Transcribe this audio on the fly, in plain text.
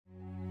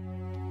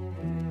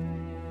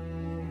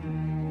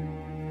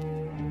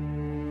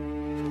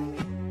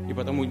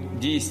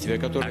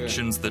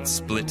Actions that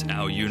split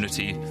our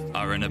unity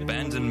are an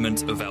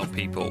abandonment of our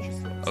people,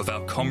 of our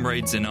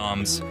comrades in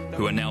arms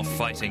who are now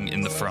fighting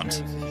in the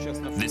front.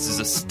 This is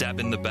a stab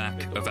in the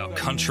back of our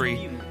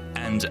country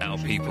and our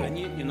people.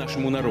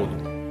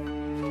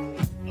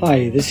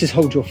 Hi, this is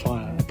Hold Your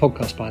Fire, a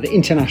podcast by the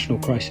International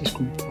Crisis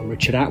Group. I'm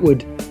Richard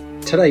Atwood.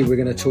 Today we're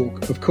going to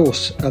talk, of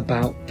course,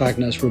 about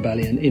Wagner's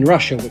rebellion in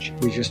Russia, which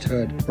we just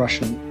heard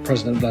Russian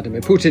President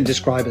Vladimir Putin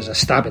describe as a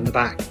stab in the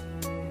back.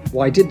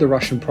 Why did the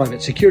Russian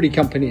private security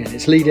company and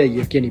its leader,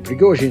 Yevgeny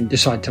Prigozhin,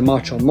 decide to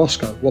march on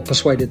Moscow? What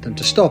persuaded them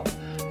to stop?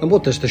 And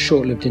what does the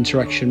short-lived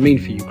insurrection mean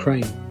for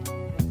Ukraine?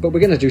 But we're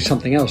going to do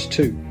something else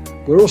too.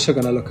 We're also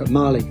going to look at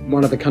Mali,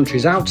 one of the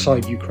countries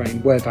outside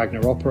Ukraine where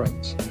Wagner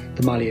operates.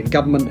 The Malian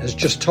government has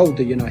just told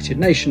the United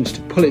Nations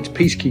to pull its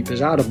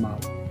peacekeepers out of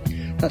Mali.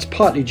 That's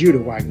partly due to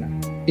Wagner.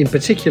 In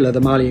particular,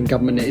 the Malian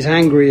government is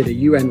angry at a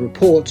UN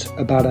report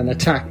about an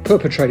attack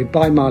perpetrated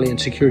by Malian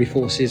security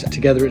forces,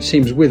 together it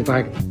seems with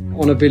Wagner,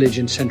 on a village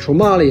in central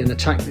Mali, an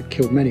attack that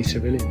killed many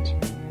civilians.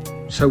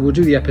 So we'll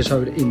do the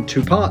episode in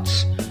two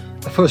parts.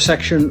 The first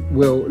section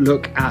will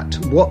look at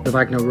what the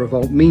Wagner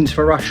revolt means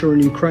for Russia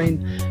and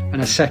Ukraine,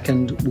 and a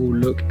second will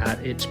look at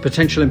its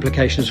potential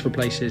implications for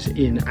places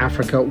in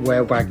Africa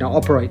where Wagner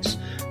operates,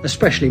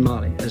 especially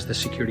Mali, as the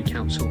Security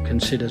Council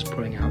considers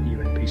pulling out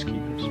UN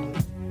peacekeepers.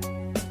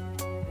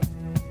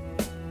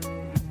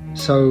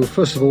 So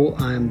first of all,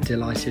 I am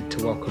delighted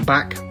to welcome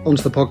back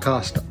onto the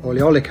podcast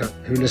Olya Oliker,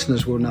 who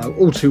listeners will know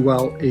all too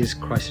well is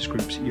Crisis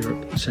Group's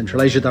Europe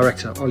Central Asia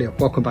Director. Olya,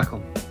 welcome back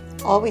on.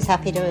 Always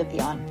happy to be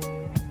on.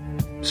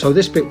 So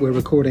this bit we're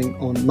recording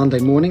on Monday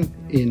morning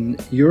in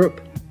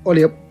Europe.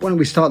 Olya, why don't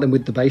we start then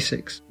with the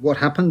basics? What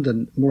happened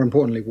and more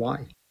importantly,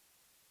 why?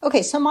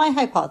 Okay, so my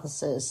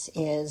hypothesis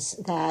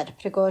is that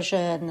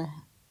Prigozhin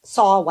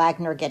saw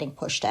Wagner getting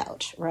pushed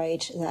out,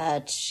 right?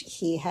 That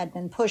he had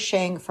been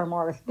pushing for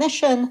more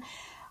recognition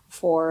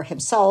for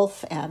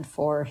himself and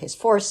for his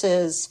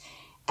forces,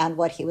 and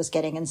what he was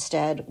getting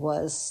instead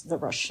was the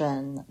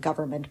Russian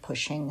government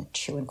pushing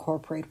to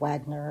incorporate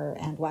Wagner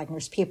and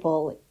Wagner's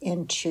people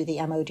into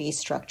the MOD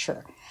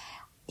structure.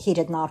 He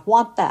did not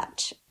want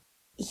that.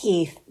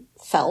 He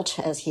felt,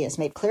 as he has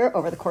made clear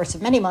over the course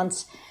of many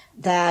months,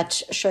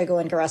 that Shoigu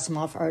and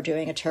Gerasimov are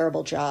doing a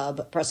terrible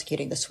job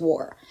prosecuting this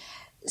war.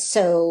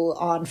 So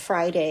on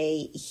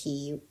Friday,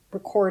 he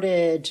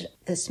recorded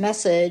this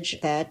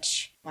message that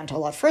went a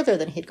lot further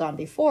than he'd gone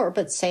before,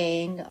 but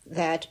saying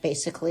that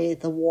basically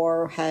the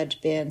war had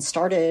been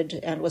started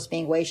and was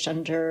being waged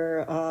under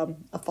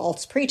a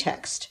false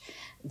pretext,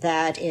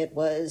 that it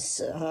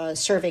was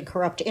serving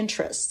corrupt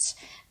interests,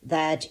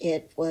 that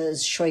it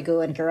was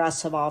Shoigu and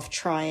Gerasimov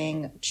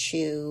trying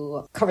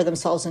to cover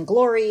themselves in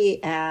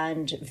glory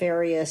and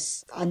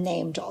various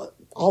unnamed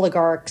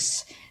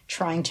oligarchs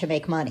trying to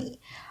make money.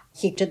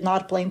 He did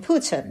not blame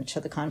Putin. To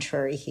the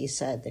contrary, he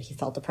said that he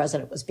felt the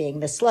president was being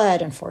misled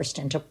and forced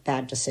into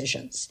bad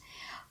decisions.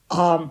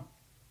 The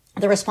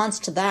response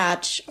to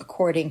that,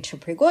 according to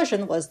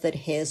Prigozhin, was that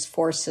his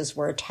forces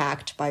were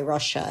attacked by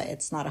Russia.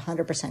 It's not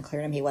 100%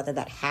 clear to me whether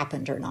that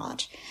happened or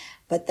not.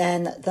 But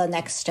then the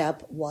next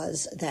step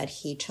was that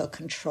he took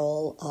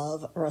control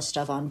of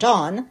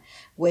Rostov-on-Don,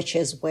 which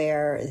is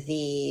where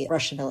the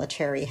Russian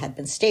military had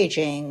been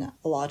staging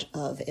a lot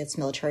of its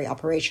military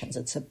operations.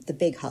 It's the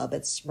big hub.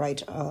 It's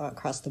right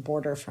across the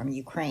border from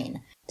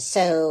Ukraine.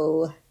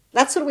 So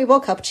that's what we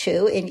woke up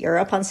to in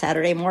Europe on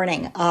Saturday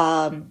morning.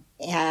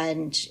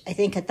 And I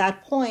think at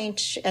that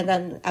point, and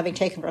then having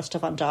taken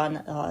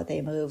Rostov-on-Don,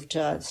 they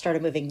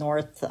started moving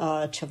north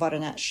to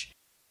Voronezh.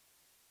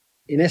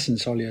 In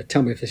essence, Olya,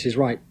 tell me if this is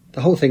right,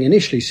 the whole thing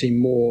initially seemed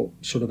more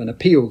sort of an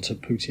appeal to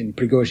Putin.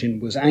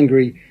 Prigozhin was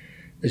angry,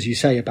 as you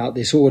say, about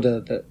this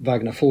order that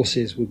Wagner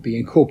forces would be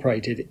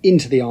incorporated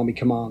into the army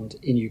command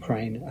in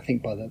Ukraine, I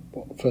think by the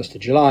 1st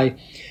of July.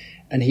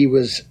 And he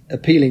was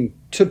appealing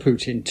to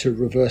Putin to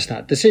reverse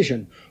that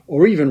decision,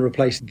 or even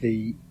replace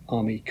the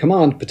army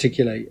command,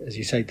 particularly, as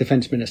you say,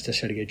 Defense Minister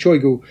Sergei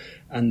Shoigu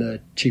and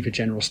the Chief of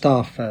General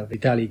Staff,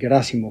 Vitaly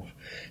Gerasimov.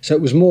 So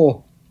it was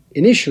more,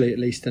 initially at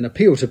least, an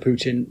appeal to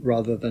Putin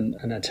rather than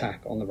an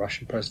attack on the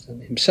Russian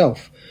president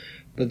himself.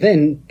 But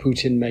then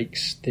Putin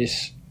makes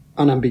this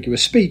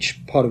unambiguous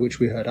speech, part of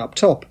which we heard up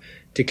top,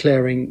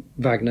 declaring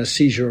Wagner's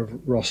seizure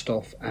of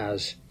Rostov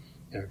as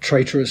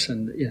traitorous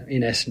and,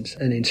 in essence,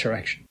 an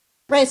insurrection.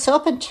 Right. So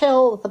up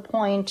until the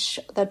point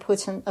that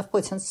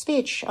Putin's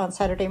speech on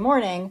Saturday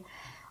morning,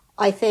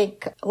 I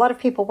think a lot of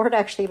people weren't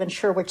actually even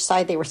sure which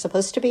side they were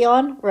supposed to be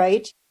on,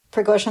 right?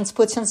 Prigozhin's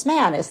Putin's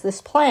man. Is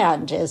this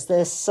planned? Is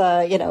this,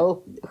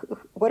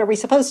 what are we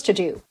supposed to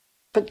do?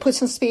 But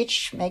Putin's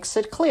speech makes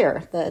it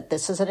clear that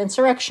this is an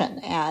insurrection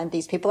and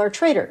these people are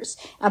traitors.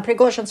 And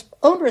Prigozhin's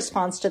own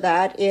response to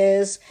that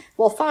is,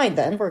 well, fine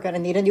then, we're going to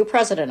need a new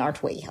president,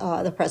 aren't we?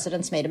 The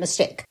president's made a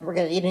mistake. We're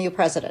going to need a new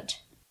president.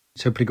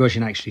 So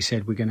Prigozhin actually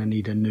said we're going to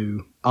need a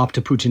new,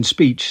 after Putin's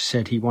speech,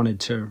 said he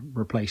wanted to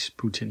replace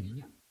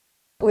Putin.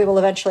 We will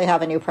eventually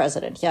have a new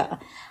president, yeah.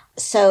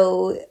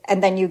 So,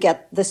 and then you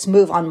get this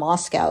move on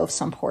Moscow of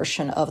some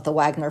portion of the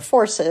Wagner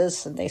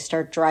forces, and they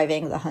start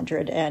driving the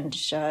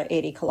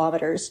 180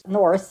 kilometers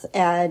north.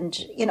 And,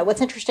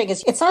 what's interesting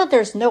is it's not that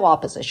there's no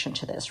opposition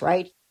to this,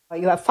 right?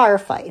 You have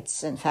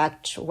firefights. In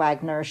fact,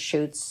 Wagner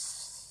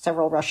shoots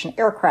several Russian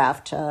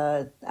aircraft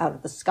out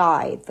of the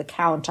sky. The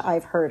count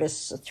I've heard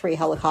is 3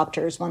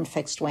 helicopters, 1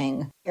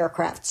 fixed-wing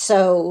aircraft.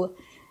 So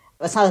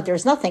it's not that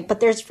there's nothing, but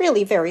there's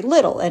really very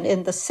little. And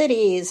in the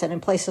cities and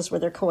in places where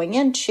they're going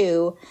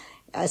into,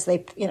 as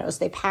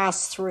they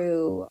pass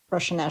through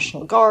Russian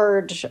National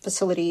Guard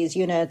facilities,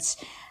 units,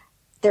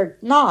 they're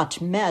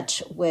not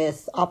met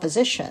with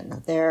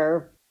opposition.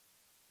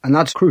 And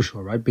that's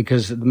crucial, right?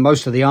 Because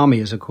most of the army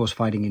is, of course,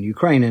 fighting in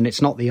Ukraine, and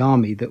it's not the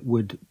army that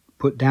would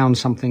put down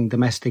something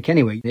domestic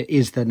anyway. It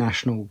is the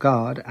National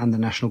Guard, and the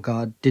National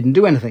Guard didn't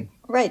do anything.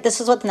 Right.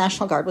 This is what the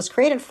National Guard was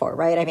created for,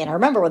 right? I mean, I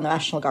remember when the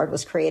National Guard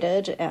was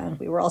created, and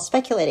we were all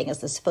speculating, is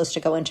this supposed to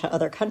go into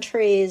other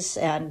countries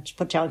and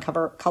put down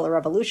color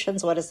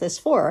revolutions? What is this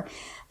for?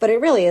 But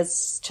it really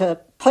is to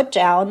put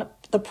down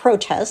the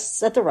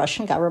protests that the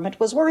Russian government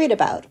was worried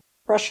about.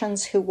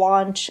 Russians who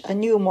want a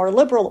new, more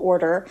liberal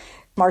order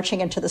marching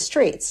into the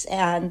streets.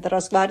 And the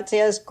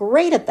Rosgvardia is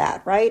great at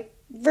that, right?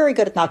 Very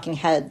good at knocking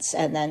heads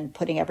and then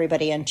putting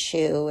everybody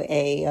into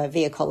a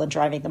vehicle and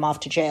driving them off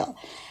to jail.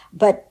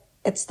 But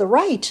it's the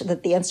right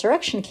that the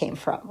insurrection came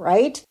from,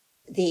 right?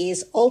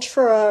 These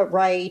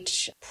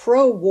ultra-right,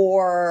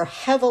 pro-war,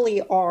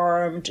 heavily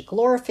armed,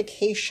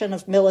 glorification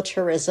of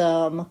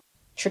militarism,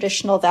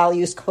 traditional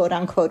values,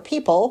 quote-unquote,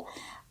 people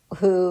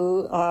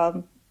who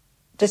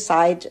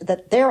decide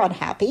that they're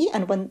unhappy.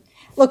 And when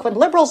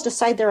liberals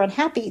decide they're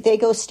unhappy, they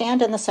go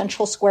stand in the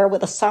central square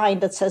with a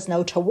sign that says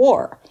no to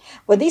war.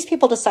 When these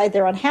people decide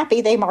they're unhappy,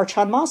 they march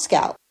on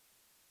Moscow.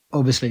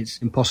 Obviously, it's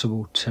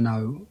impossible to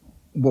know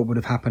what would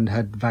have happened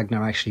had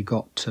Wagner actually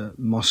got to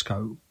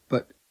Moscow.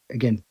 But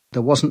again,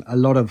 there wasn't a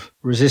lot of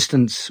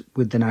resistance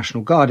with the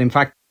National Guard. In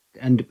fact,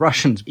 and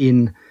Russians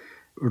in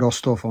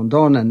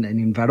Rostov-on-Don and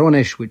in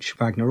Voronezh, which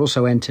Wagner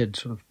also entered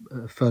sort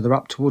of further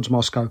up towards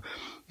Moscow,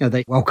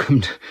 they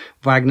welcomed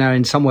Wagner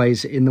in some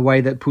ways in the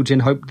way that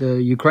Putin hoped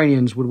the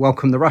Ukrainians would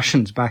welcome the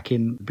Russians back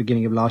in the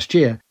beginning of last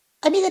year.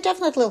 I mean, it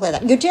definitely looked like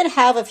that. You did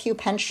have a few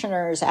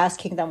pensioners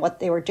asking them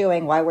what they were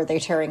doing, why were they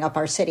tearing up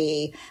our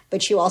city,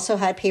 but you also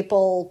had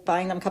people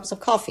buying them cups of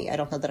coffee. I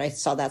don't know that I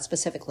saw that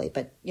specifically,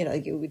 but,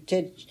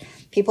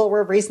 people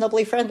were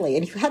reasonably friendly.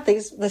 And you had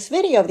this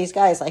video of these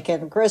guys, like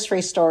in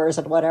grocery stores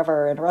and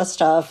whatever in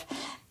Rostov,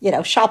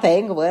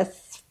 shopping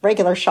with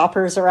regular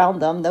shoppers around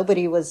them.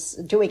 Nobody was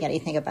doing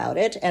anything about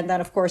it. And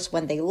then, of course,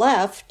 when they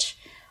left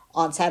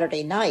on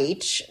Saturday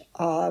night,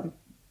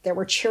 there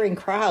were cheering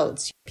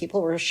crowds.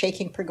 People were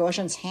shaking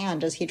Prigozhin's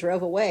hand as he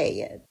drove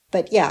away.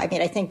 But yeah, I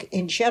mean, I think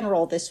in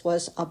general, this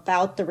was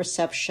about the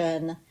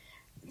reception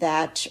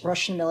that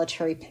Russian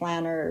military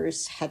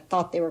planners had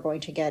thought they were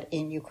going to get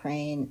in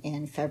Ukraine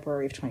in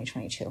February of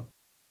 2022.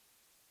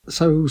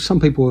 So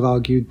some people have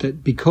argued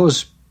that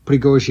because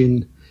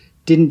Prigozhin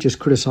didn't just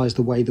criticize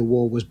the way the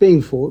war was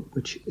being fought,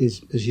 which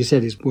is, as you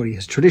said, is what he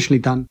has traditionally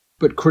done,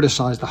 but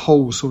criticize the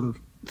whole sort of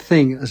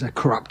thing as a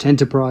corrupt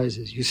enterprise,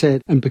 as you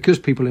said. And because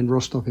people in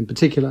Rostov in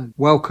particular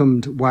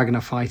welcomed Wagner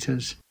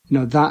fighters,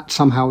 that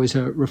somehow is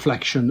a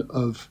reflection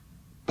of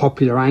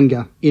popular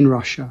anger in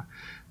Russia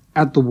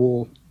at the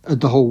war,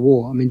 at the whole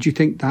war. I mean, do you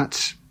think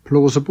that's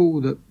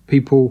plausible, that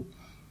people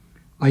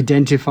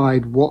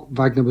identified what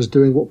Wagner was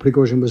doing, what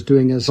Prigozhin was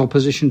doing as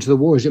opposition to the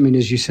war? I mean,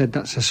 as you said,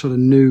 that's a sort of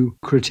new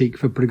critique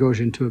for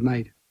Prigozhin to have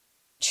made.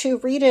 To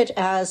read it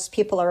as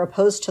people are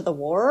opposed to the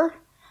war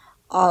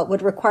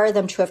would require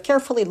them to have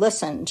carefully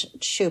listened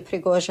to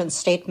Prigozhin's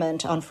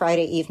statement on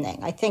Friday evening.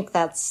 I think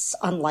that's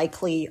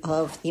unlikely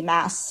of the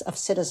mass of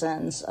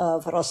citizens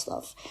of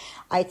Rostov.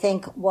 I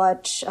think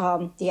what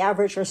the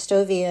average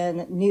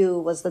Rostovian knew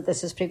was that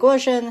this is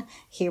Prigozhin,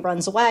 he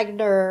runs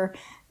Wagner,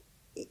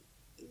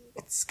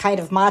 it's kind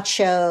of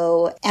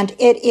macho, and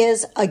it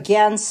is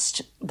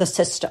against the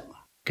system.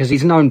 Because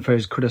he's known for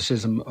his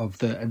criticism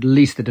of at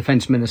least the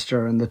defense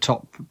minister and the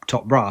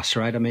top brass,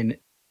 right? I mean,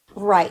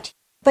 right.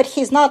 But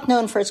he's not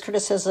known for his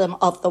criticism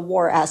of the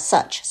war as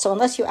such. So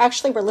unless you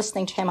actually were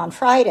listening to him on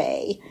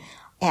Friday,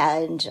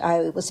 and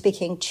I was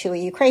speaking to a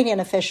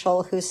Ukrainian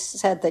official who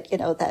said that,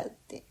 that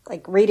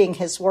like reading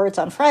his words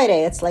on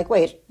Friday, it's like,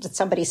 wait, did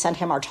somebody send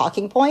him our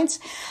talking points?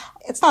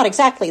 It's not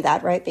exactly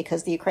that, right?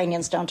 Because the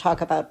Ukrainians don't talk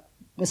about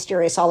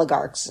mysterious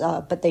oligarchs,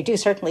 but they do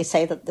certainly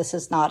say that this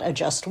is not a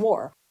just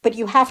war. But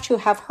you have to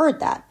have heard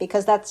that,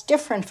 because that's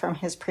different from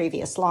his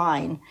previous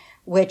line,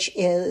 which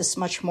is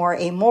much more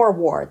a more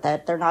war,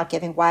 that they're not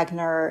giving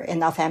Wagner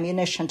enough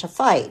ammunition to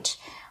fight.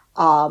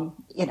 And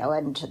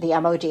the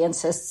MOD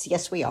insists,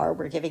 yes, we are.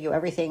 We're giving you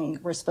everything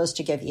we're supposed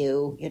to give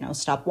you,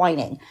 stop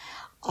whining.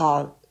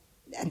 And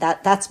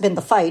that's been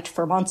the fight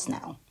for months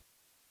now.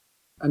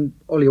 And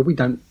Olia, we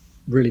don't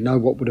really know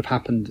what would have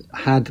happened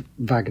had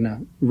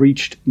Wagner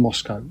reached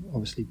Moscow.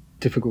 Obviously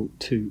difficult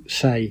to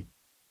say.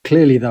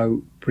 Clearly,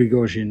 though,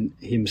 Prigozhin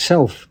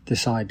himself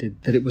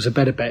decided that it was a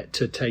better bet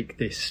to take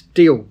this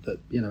deal that,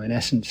 in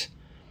essence,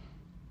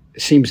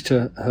 seems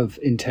to have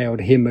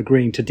entailed him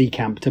agreeing to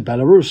decamp to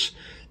Belarus,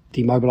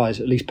 demobilize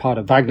at least part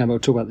of Wagner. We'll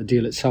talk about the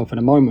deal itself in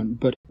a moment,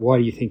 but why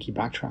do you think he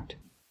backtracked?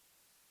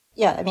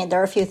 Yeah, I mean, there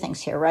are a few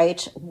things here,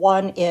 right?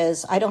 One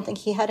is, I don't think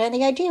he had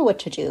any idea what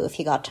to do if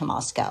he got to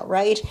Moscow,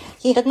 right?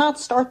 He did not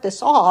start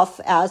this off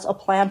as a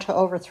plan to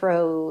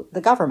overthrow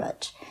the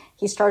government.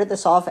 He started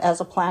this off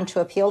as a plan to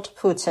appeal to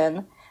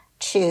Putin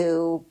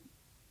to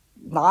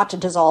not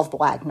dissolve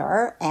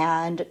Wagner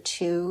and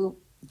to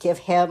give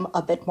him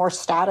a bit more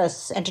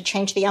status and to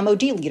change the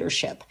MOD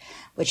leadership,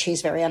 which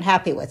he's very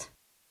unhappy with.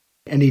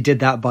 And he did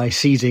that by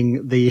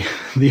seizing the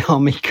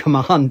army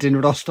command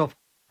in Rostov.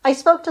 I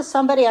spoke to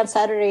somebody on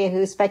Saturday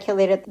who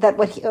speculated that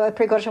what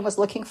Prigozhin was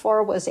looking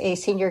for was a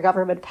senior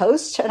government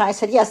post. And I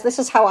said, yes, this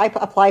is how I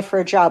apply for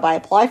a job. I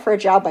apply for a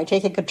job by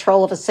taking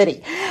control of a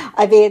city.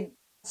 I mean,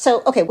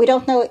 so, okay, we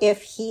don't know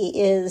if he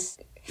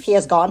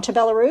has gone to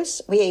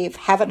Belarus. We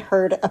haven't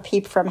heard a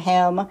peep from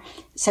him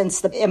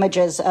since the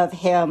images of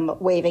him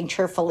waving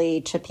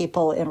cheerfully to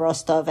people in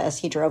Rostov as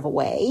he drove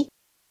away.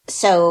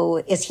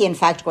 So is he in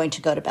fact going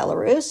to go to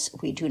Belarus?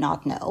 We do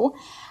not know.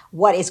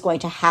 What is going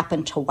to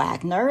happen to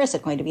Wagner? Is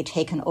it going to be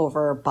taken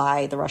over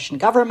by the Russian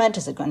government?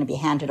 Is it going to be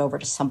handed over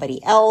to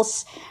somebody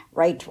else?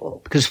 Right?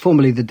 Because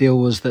formally the deal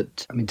was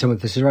that, I mean, some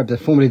of this is right, but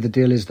formally the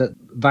deal is that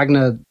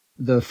Wagner,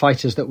 the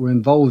fighters that were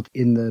involved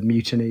in the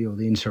mutiny or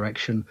the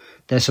insurrection,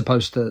 they're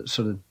supposed to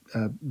sort of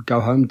go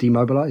home,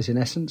 demobilize in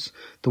essence.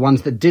 The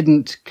ones that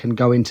didn't can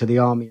go into the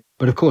army.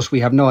 But of course, we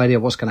have no idea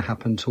what's going to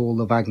happen to all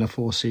the Wagner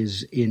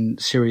forces in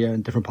Syria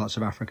and different parts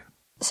of Africa.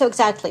 So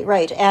exactly,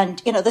 right. And,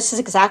 this is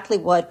exactly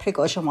what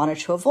Prigozhin wanted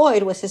to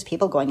avoid, was his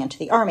people going into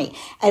the army.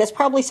 And it's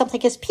probably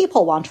something his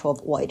people want to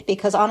avoid,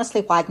 because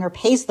honestly, Wagner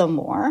pays them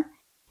more.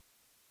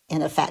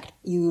 In effect,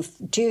 you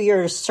do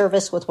your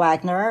service with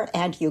Wagner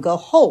and you go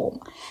home.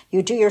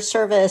 You do your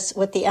service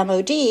with the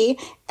MOD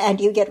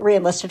and you get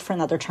reenlisted for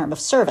another term of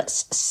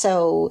service.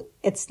 So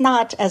it's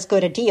not as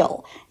good a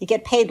deal. You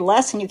get paid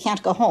less and you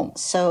can't go home.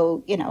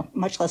 So,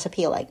 much less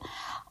appealing.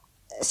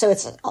 So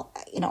it's,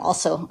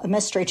 also a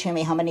mystery to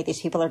me how many of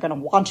these people are going to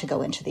want to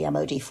go into the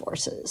MOD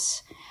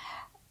forces.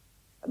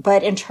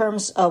 But in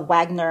terms of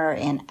Wagner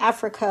in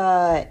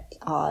Africa,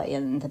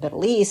 in the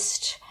Middle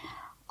East,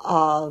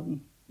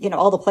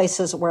 all the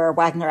places where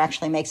Wagner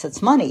actually makes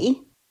its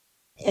money,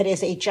 it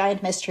is a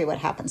giant mystery what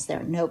happens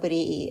there.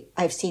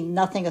 I've seen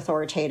nothing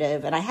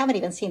authoritative, and I haven't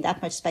even seen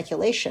that much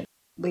speculation.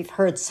 We've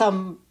heard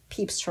some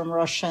peeps from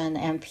Russian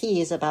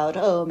MPs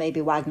about,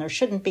 maybe Wagner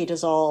shouldn't be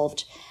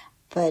dissolved,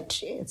 but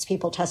it's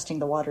people testing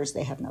the waters.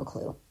 They have no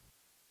clue.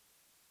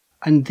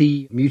 And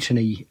the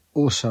mutiny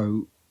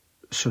also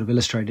sort of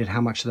illustrated how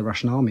much the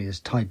Russian army is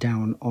tied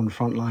down on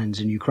front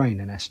lines in Ukraine,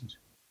 in essence.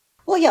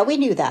 Well, yeah, we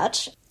knew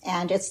that.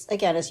 And it's,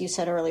 again, as you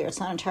said earlier, it's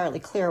not entirely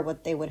clear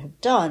what they would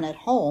have done at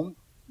home.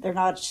 They're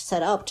not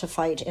set up to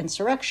fight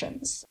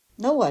insurrections.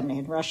 No one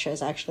in Russia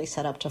is actually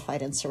set up to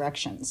fight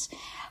insurrections.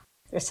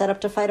 They're set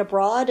up to fight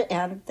abroad,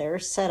 and they're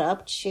set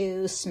up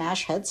to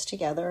smash heads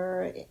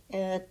together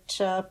at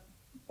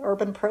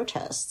urban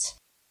protests.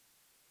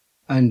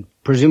 And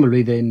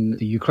presumably then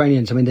the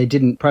Ukrainians, they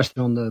didn't press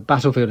on the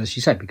battlefield, as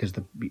you said, because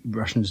the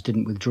Russians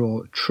didn't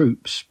withdraw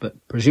troops, but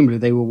presumably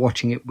they were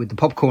watching it with the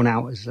popcorn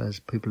out, as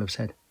people have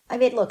said.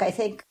 Look, I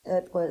think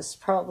it was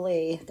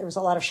there was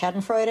a lot of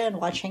schadenfreude in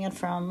watching it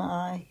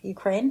from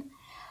Ukraine.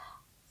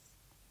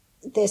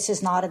 This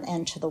is not an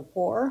end to the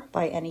war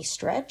by any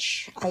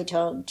stretch. I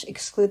don't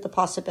exclude the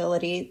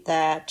possibility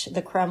that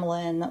the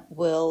Kremlin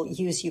will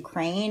use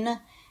Ukraine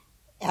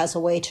as a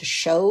way to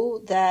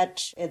show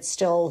that it's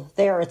still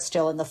there, it's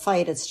still in the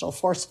fight, it's still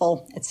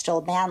forceful, it's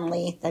still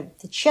manly. The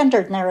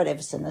gendered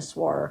narratives in this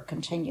war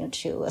continue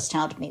to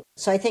astound me.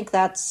 So I think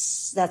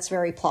that's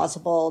very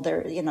plausible.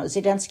 There,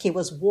 Zelensky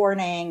was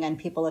warning, and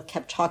people have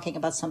kept talking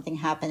about something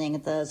happening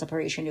at the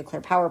Zaporizhzhia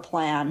nuclear power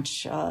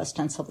plant,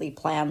 ostensibly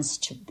plans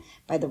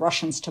by the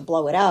Russians to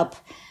blow it up.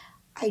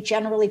 I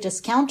generally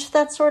discount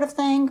that sort of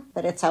thing,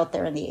 but it's out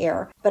there in the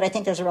air. But I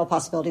think there's a real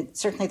possibility that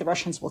certainly the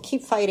Russians will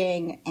keep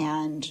fighting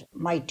and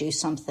might do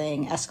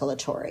something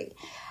escalatory.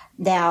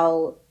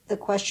 Now, the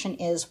question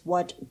is,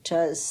 what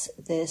does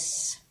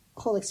this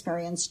whole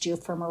experience do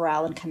for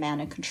morale and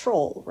command and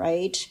control,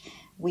 right?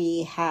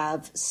 We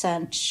have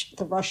sent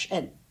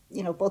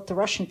both the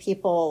Russian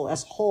people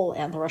as a whole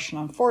and the Russian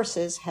armed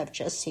forces have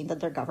just seen that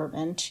their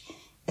government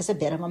is a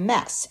bit of a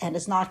mess and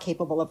is not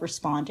capable of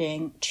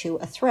responding to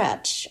a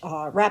threat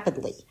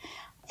rapidly.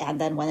 And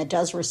then when it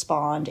does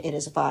respond, it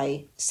is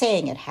by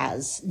saying it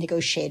has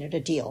negotiated a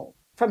deal.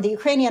 From the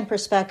Ukrainian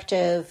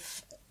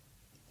perspective,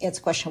 it's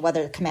a question of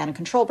whether command and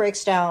control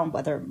breaks down,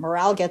 whether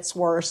morale gets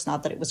worse,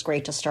 not that it was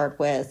great to start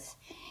with,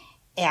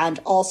 and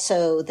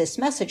also this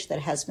message that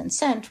has been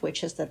sent,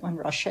 which is that when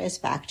Russia is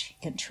backed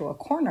into a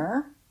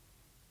corner,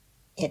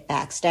 it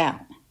backs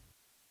down.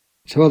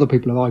 So other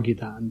people have argued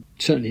that, and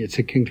certainly it's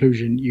a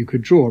conclusion you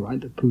could draw,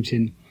 right, that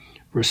Putin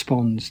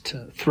responds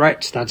to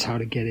threats, that's how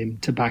to get him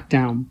to back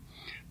down.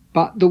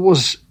 But there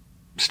was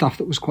stuff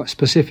that was quite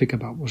specific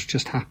about what's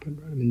just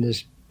happened. Right?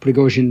 There's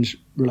Prigozhin's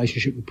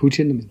relationship with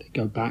Putin. They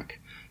go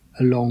back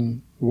a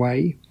long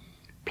way.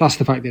 plus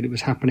the fact that it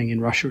was happening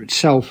in Russia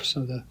itself,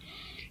 so the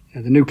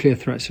nuclear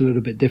threat's a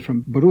little bit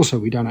different, but also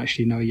we don't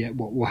actually know yet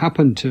what will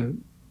happen to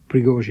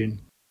Prigozhin,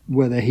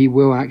 whether he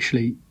will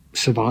actually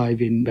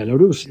survive in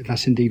Belarus, if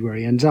that's indeed where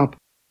he ends up.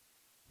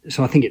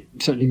 So I think it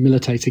certainly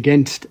militates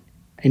against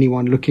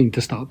anyone looking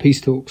to start peace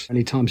talks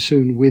anytime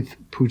soon with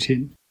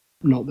Putin.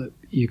 Not that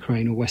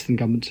Ukraine or Western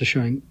governments are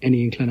showing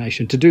any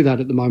inclination to do that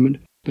at the moment,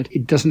 but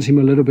it doesn't seem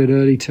a little bit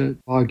early to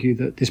argue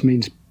that this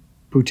means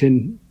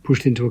Putin,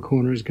 pushed into a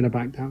corner, is going to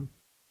back down.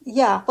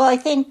 Yeah, well, I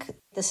think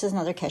this is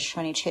another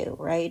catch-22,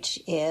 right?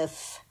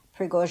 If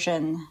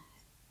Prigozhin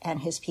and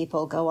his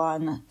people go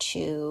on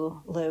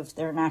to live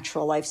their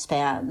natural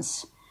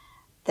lifespans,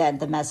 then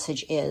the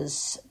message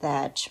is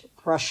that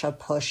Russia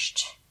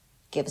pushed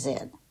gives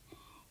in.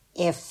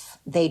 If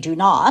they do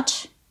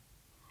not,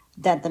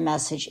 then the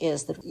message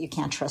is that you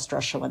can't trust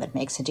Russia when it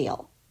makes a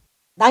deal.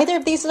 Neither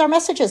of these are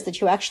messages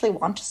that you actually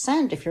want to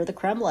send if you're the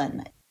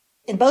Kremlin.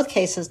 In both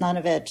cases, none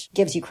of it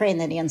gives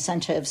Ukraine any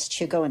incentives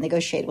to go and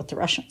negotiate with the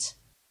Russians.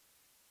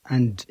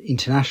 And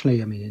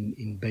internationally, I mean,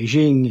 in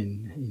Beijing,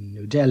 in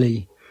New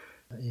Delhi,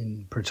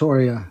 in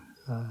Pretoria,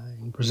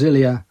 in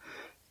Brasilia,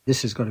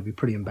 this has got to be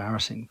pretty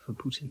embarrassing for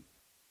Putin.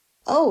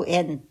 Oh,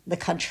 in the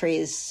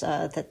countries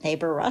that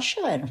neighbor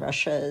Russia and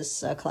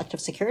Russia's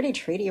collective security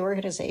treaty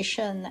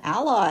organization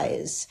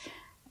allies,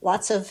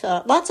 lots of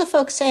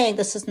folks saying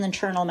this is an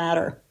internal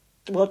matter.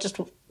 We'll just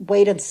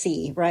wait and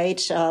see, right?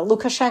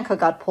 Lukashenko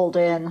got pulled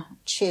in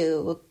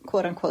to,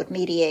 quote unquote,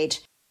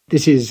 mediate.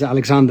 This is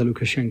Alexander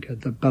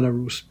Lukashenko, the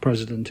Belarus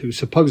president who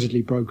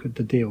supposedly brokered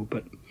the deal,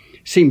 but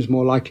seems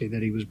more likely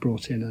that he was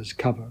brought in as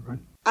cover, right?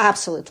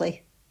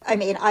 Absolutely. I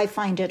mean, I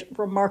find it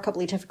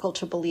remarkably difficult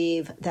to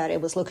believe that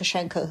it was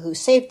Lukashenko who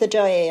saved the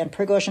day and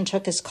Prigozhin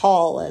took his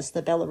call, as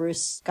the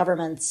Belarus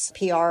government's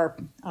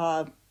PR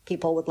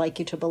people would like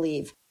you to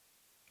believe.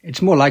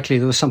 It's more likely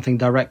there was something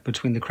direct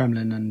between the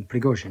Kremlin and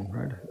Prigozhin,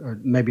 right? Or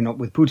maybe not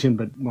with Putin,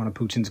 but one of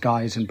Putin's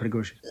guys and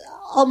Prigozhin.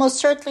 Almost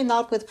certainly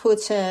not with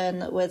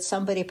Putin, with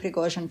somebody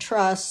Prigozhin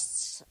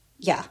trusts.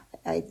 Yeah,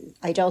 I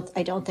don't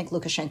think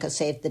Lukashenko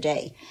saved the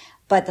day.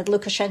 But that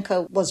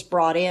Lukashenko was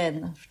brought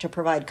in to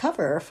provide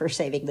cover for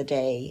saving the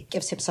day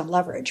gives him some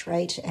leverage,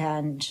 right?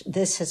 And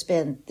this has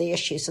been the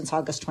issue since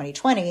August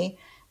 2020,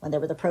 when there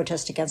were the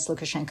protests against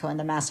Lukashenko and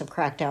the massive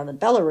crackdown in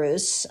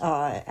Belarus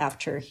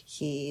after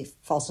he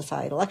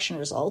falsified election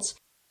results.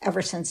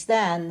 Ever since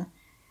then,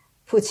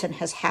 Putin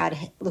has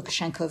had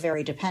Lukashenko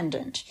very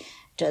dependent.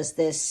 Does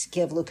this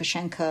give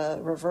Lukashenko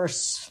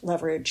reverse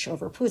leverage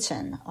over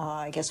Putin?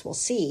 I guess we'll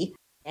see.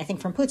 I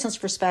think from Putin's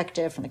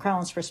perspective, from the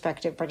Kremlin's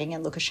perspective, bringing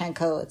in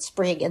Lukashenko, it's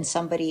bringing in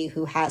somebody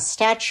who has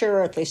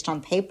stature, at least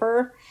on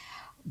paper,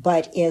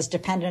 but is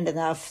dependent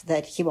enough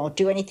that he won't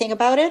do anything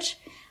about it.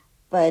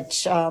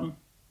 But I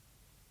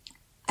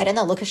don't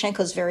know,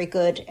 Lukashenko's very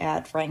good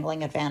at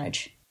wrangling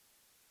advantage.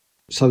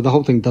 So the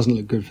whole thing doesn't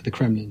look good for the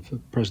Kremlin, for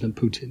President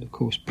Putin, of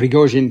course.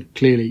 Prigozhin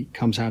clearly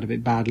comes out of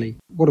it badly.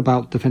 What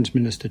about Defense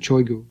Minister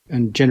Shoigu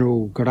and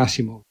General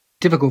Gerasimov?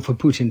 Difficult for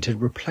Putin to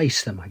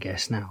replace them, I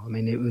guess, now. I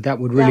mean, that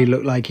would really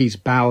look like he's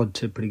bowed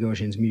to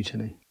Prigozhin's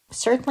mutiny.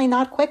 Certainly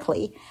not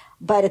quickly.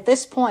 But at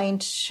this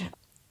point,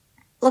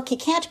 look, you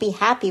can't be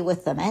happy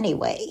with them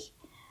anyway.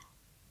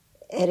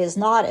 It is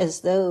not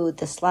as though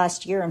this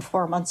last year and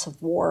 4 months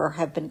of war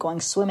have been going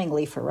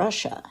swimmingly for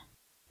Russia.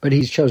 But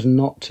he's chosen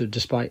not to,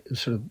 despite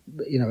sort of,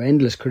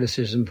 endless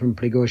criticism from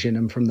Prigozhin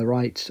and from the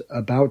right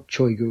about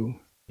Shoigu.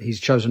 He's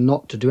chosen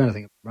not to do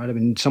anything, right? I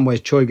mean, in some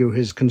ways, Shoigu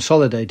has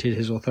consolidated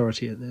his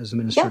authority as the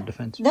Minister of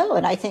Defense. No,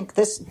 and I think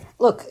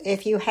look,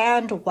 if you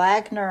hand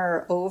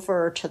Wagner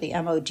over to the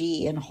MOD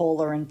in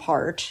whole or in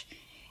part,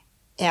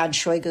 and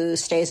Shoigu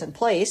stays in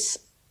place,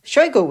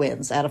 Shoigu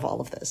wins out of all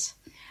of this.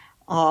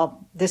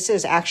 This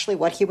is actually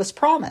what he was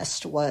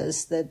promised,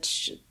 was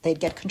that they'd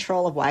get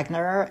control of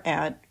Wagner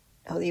and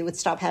he would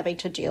stop having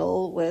to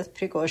deal with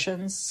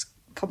Prigozhin's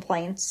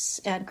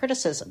complaints and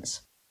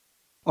criticisms.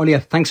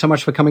 Olia, thanks so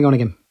much for coming on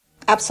again.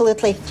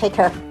 Absolutely. Take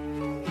care.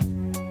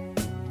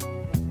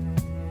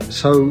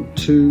 So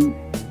to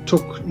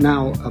talk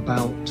now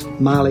about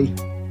Mali,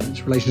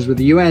 its relations with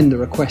the UN, the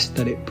request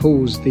that it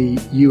pulls the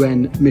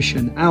UN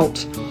mission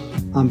out,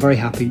 I'm very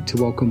happy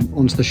to welcome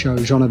onto the show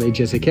Jean-Yves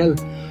Jezekel,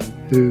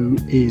 who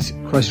is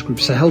Crisis Group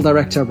Sahel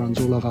Director,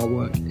 runs all of our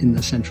work in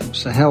the Central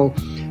Sahel,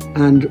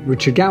 and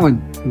Richard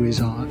Gowan, who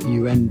is our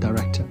UN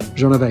Director.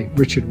 Jean-Yves,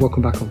 Richard,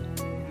 welcome back on.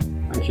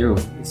 Thank you.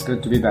 It's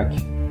good to be back.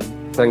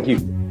 Thank you.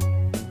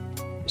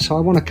 So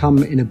I want to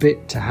come in a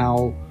bit to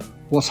how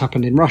what's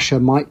happened in Russia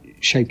might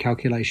shape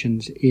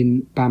calculations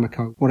in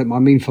Bamako, what it might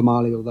mean for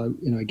Mali, although,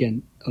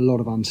 again, a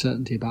lot of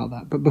uncertainty about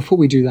that. But before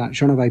we do that,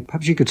 Jean-Yves,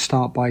 perhaps you could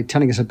start by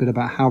telling us a bit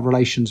about how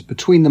relations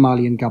between the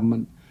Malian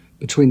government,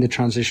 between the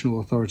transitional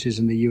authorities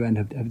and the UN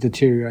have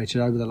deteriorated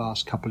over the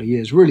last couple of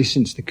years, really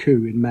since the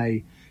coup in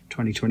May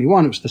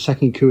 2021. It was the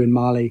second coup in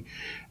Mali,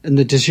 and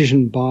the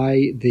decision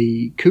by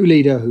the coup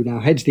leader who now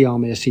heads the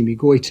army, Assimi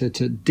Goïta,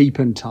 to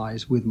deepen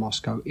ties with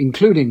Moscow,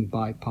 including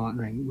by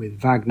partnering with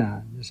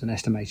Wagner. There's an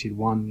estimated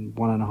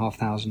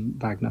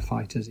 1,500 Wagner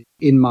fighters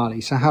in Mali.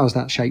 So how has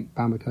that shaped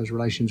Bamako's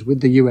relations with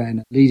the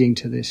UN, leading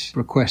to this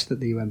request that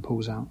the UN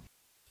pulls out?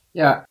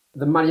 Yeah,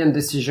 the Malian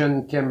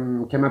decision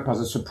came up as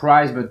a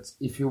surprise, but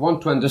if you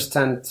want to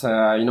understand,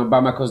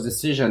 Bamako's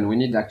decision, we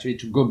need actually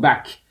to go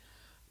back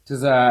to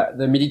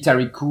the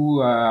military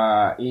coup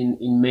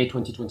in May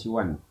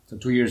 2021, so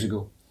 2 years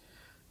ago.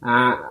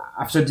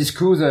 After this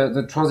coup,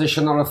 the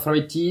transitional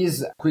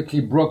authorities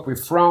quickly broke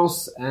with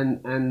France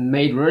and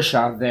made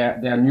Russia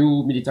their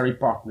new military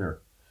partner.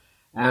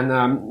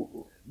 And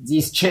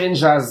this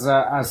change has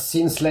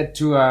since led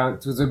to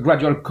the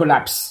gradual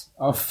collapse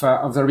of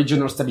the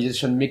regional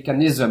stabilization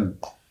mechanism,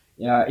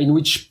 in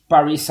which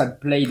Paris had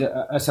played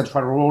a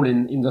central role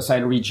in the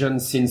Sahel region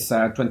since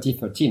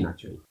 2013,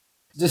 actually.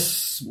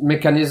 This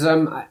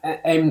mechanism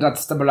aimed at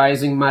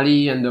stabilizing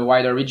Mali and the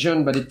wider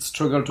region, but it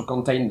struggled to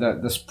contain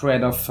the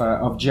spread of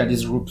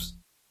jihadist groups.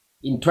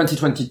 In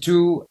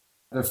 2022,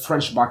 the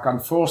French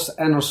Barkhane Force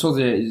and also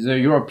the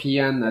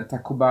European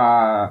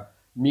Takuba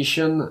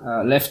mission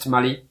left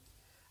Mali,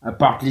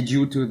 partly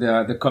due to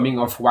the coming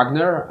of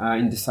Wagner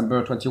in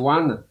December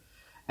 21.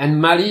 And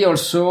Mali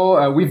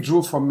also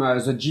withdrew from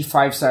the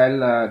G5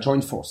 Sahel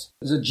joint force.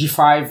 The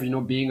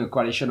G5, being a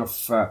coalition of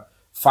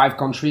 5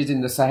 countries in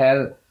the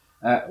Sahel,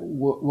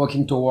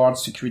 working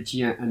towards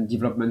security and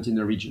development in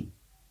the region.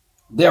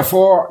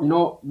 Therefore,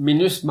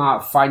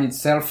 MINUSMA finds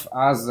itself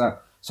as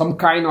some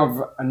kind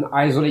of an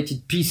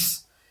isolated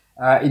piece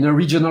in a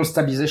regional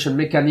stabilization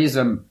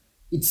mechanism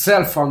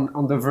itself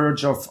on the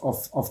verge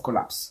of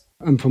collapse.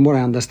 And from what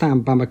I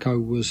understand,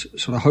 Bamako was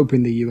sort of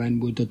hoping the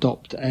UN would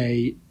adopt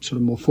a sort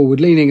of more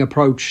forward-leaning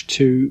approach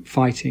to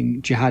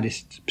fighting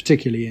jihadists,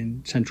 particularly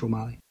in central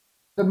Mali.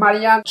 The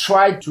Malians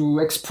tried to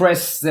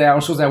express their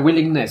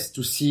willingness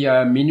to see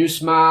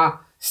MINUSMA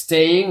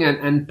staying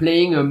and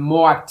playing a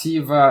more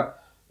active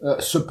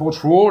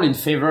support role in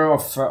favor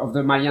of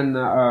the Malian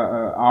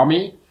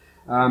army,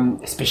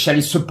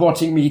 especially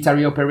supporting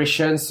military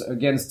operations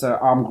against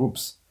armed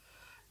groups.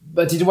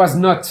 But it was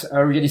not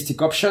a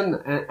realistic option,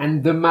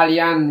 and the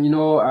Malian,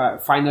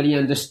 finally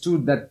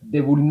understood that they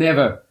would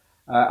never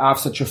have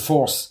such a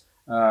force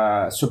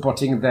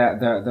supporting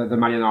the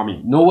Malian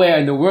army. Nowhere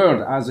in the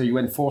world has a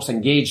UN force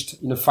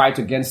engaged in a fight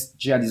against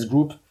jihadist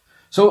group.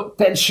 So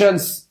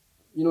tensions,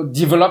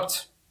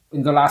 developed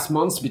in the last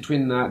months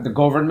between the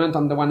government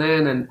on the one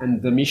hand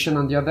and the mission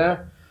on the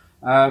other.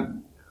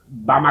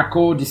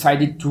 Bamako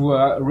decided to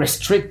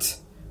restrict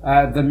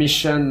the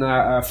mission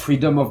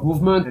freedom of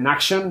movement and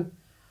action.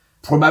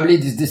 Probably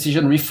this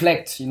decision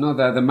reflects, the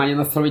Malian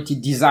authority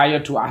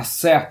desire to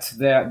assert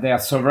their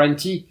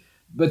sovereignty,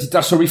 but it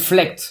also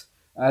reflects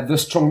the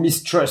strong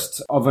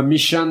mistrust of a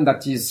mission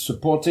that is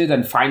supported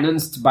and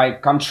financed by a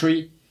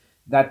country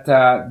that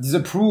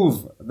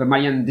disapprove the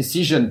Malian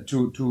decision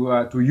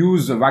to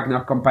use the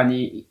Wagner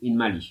company in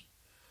Mali.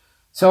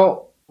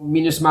 So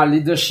MINUSMA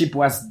leadership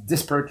was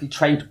desperately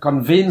trying to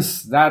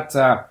convince that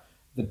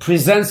the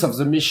presence of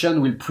the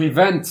mission will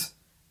prevent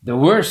the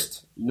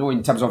worst,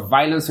 in terms of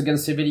violence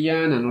against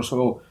civilians, and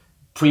also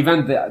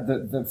prevent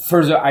the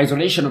further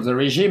isolation of the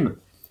regime.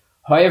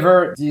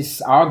 However, this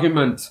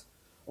argument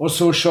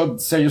also showed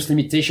serious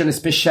limitation,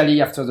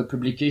 especially after the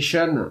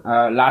publication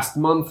last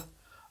month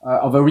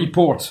of a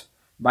report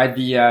by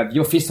the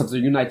Office of the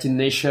United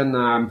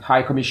Nations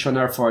High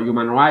Commissioner for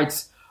Human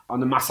Rights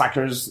on the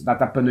massacres that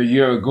happened a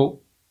year ago.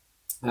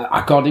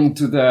 According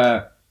to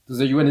the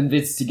UN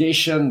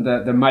investigation,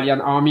 the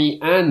Malian army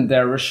and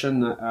their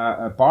Russian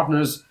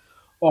partners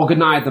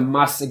organized a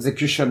mass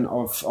execution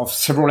of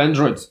several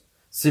hundred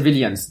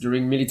civilians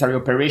during military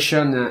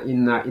operation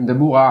in the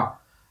Moura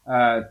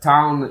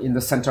town in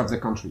the center of the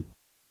country.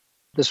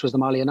 This was the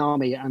Malian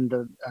army and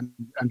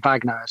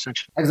Wagner,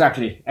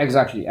 essentially.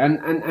 Exactly.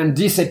 And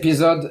this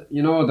episode,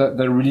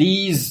 the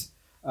release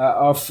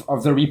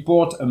of the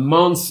report a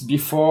month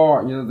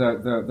before,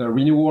 the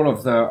renewal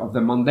of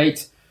the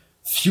mandate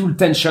fueled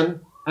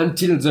tension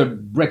until the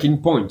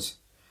breaking point.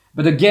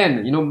 But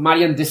again,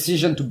 Malian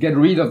decision to get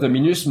rid of the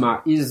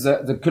MINUSMA is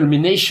the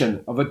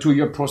culmination of a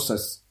 2-year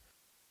process.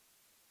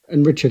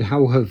 And Richard,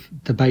 how have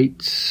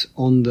debates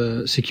on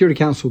the Security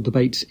Council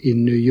debates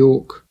in New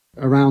York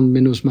around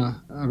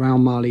MINUSMA,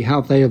 around Mali,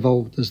 how have they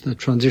evolved as the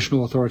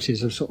transitional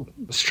authorities have sort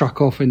of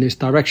struck off in this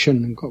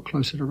direction and got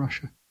closer to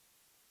Russia?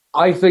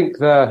 I think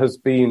there has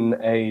been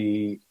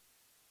a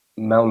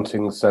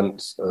mounting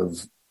sense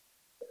of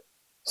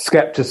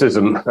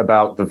skepticism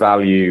about the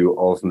value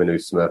of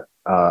MINUSMA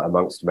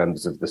amongst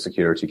members of the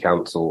Security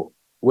Council,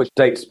 which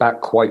dates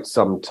back quite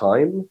some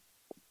time,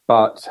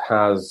 but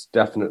has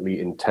definitely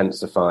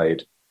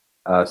intensified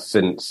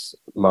since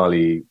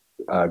Mali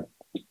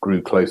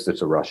grew closer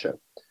to Russia.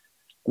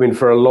 I mean,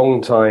 for a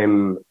long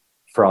time,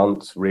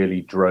 France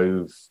really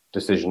drove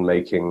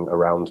decision-making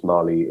around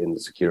Mali in the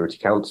Security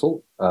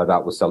Council.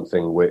 That was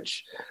something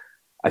which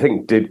I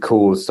think did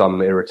cause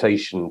some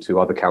irritation to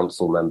other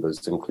council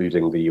members,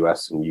 including the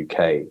US and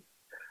UK.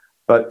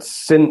 But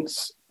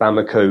since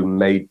Bamako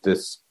made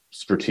this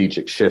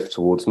strategic shift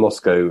towards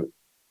Moscow,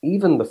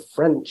 even the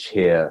French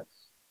here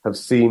have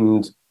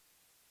seemed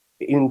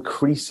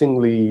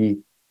increasingly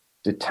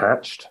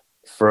detached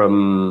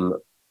from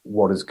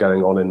what is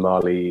going on in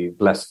Mali,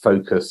 less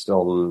focused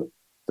on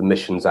the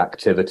mission's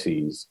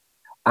activities.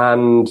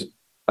 And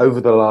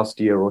over the last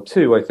year or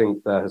two, I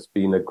think there has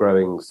been a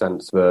growing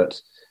sense that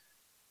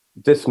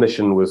this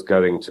mission was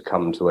going to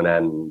come to an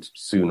end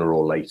sooner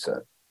or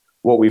later.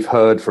 What we've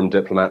heard from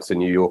diplomats in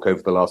New York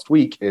over the last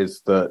week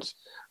is that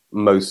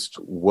most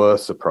were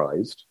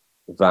surprised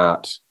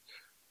that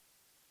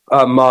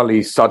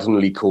Mali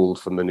suddenly called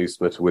for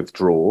MINUSMA to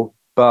withdraw,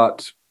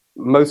 but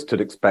most had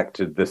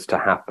expected this to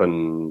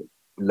happen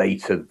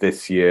later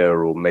this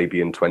year or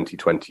maybe in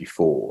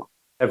 2024.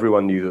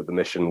 Everyone knew that the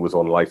mission was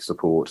on life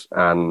support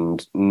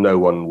and no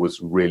one was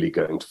really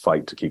going to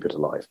fight to keep it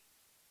alive.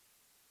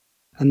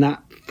 And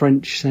that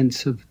French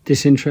sense of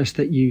disinterest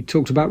that you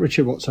talked about,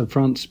 Richard, so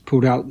France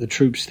pulled out the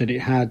troops that it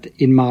had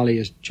in Mali,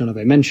 as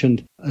Jean-Yves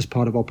mentioned, as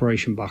part of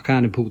Operation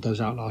Barkhane, and pulled those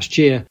out last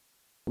year.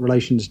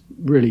 Relations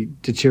really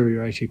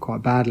deteriorated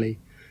quite badly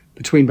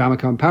between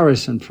Bamako and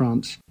Paris, and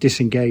France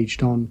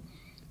disengaged on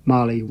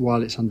Mali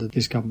while it's under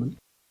this government.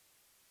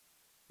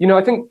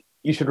 I think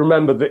you should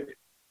remember that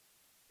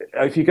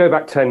if you go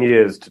back 10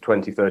 years to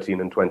 2013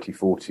 and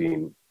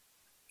 2014,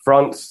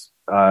 France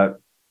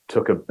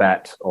took a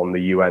bet on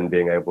the UN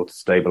being able to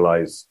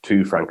stabilize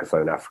two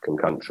Francophone African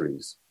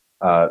countries,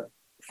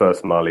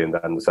 first Mali and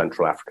then the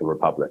Central African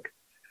Republic.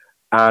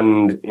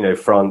 And,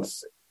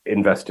 France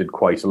invested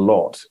quite a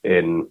lot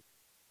in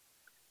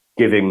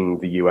giving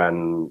the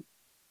UN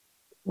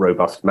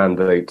robust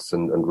mandates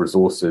and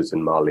resources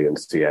in Mali and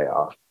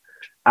CAR.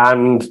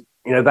 And,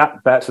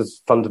 that bet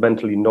has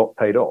fundamentally not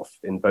paid off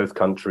in both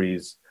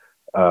countries.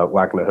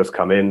 Wagner has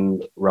come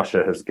in,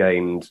 Russia has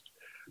gained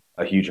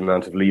a huge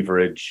amount of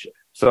leverage.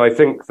 So I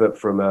think that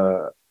from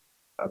a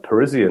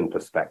Parisian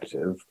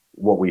perspective,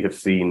 what we have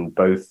seen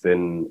both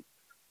in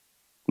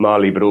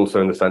Mali but also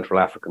in the Central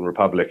African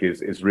Republic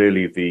is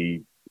really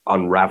the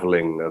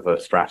unraveling of a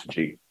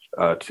strategy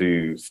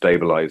to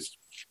stabilize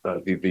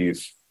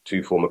these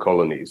two former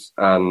colonies.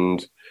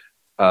 And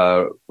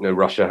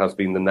Russia has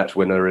been the net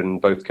winner in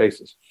both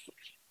cases.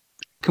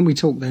 Can we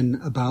talk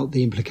then about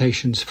the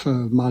implications for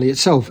Mali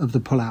itself of the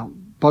pullout,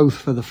 both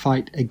for the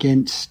fight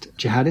against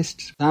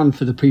jihadists and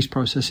for the peace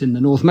process in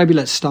the north? Maybe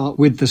let's start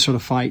with the sort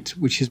of fight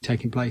which is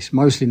taking place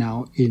mostly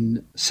now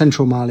in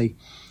central Mali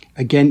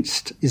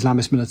against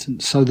Islamist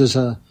militants. So there's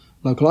a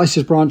local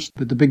ISIS branch,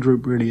 but the big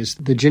group really is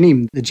the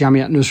Janim, the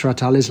Jamiat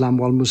Nusrat al-Islam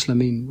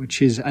wal-Muslimin, which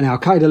is an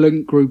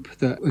al-Qaeda-linked group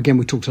that, again,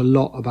 we talked a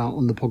lot about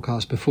on the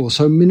podcast before.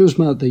 So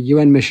MINUSMA, the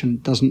UN mission,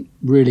 doesn't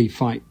really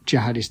fight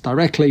jihadists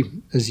directly.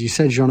 As you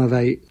said,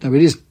 Jean-Yves, though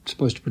it is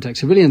supposed to protect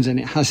civilians, and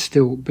it has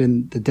still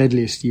been the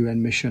deadliest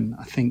UN mission,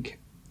 I think,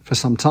 for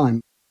some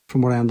time.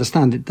 From what I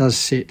understand, it does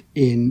sit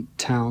in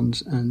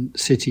towns and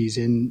cities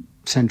in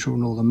central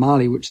northern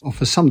Mali, which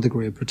offers some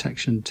degree of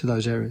protection to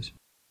those areas.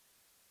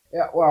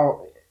 Yeah,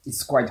 well,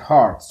 it's quite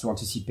hard to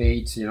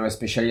anticipate,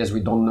 especially as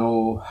we don't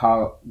know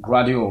how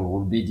gradual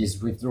will be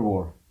this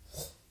withdrawal.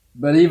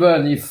 But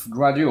even if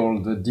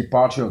gradual, the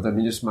departure of the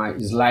MINUSMA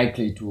is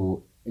likely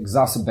to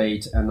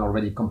exacerbate an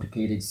already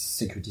complicated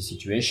security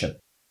situation.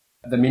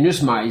 The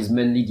MINUSMA is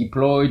mainly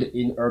deployed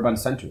in urban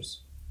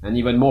centers, and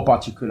even more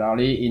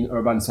particularly in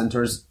urban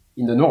centers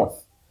in the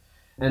north.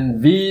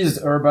 And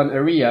these urban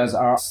areas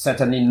are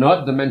certainly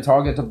not the main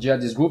target of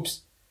jihadist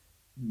groups,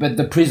 but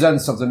the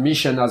presence of the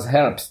mission has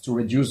helped to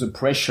reduce the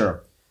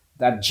pressure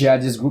that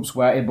jihadist groups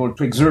were able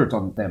to exert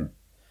on them.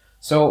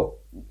 So,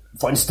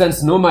 for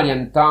instance, no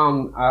Malian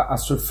town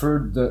has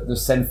suffered the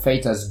same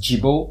fate as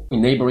Djibo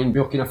in neighboring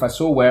Burkina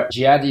Faso, where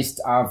jihadists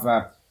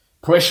have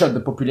pressured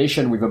the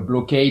population with a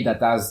blockade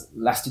that has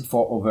lasted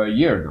for over a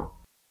year now.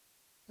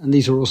 And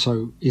these are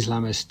also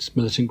Islamist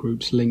militant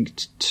groups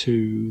linked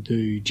to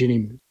the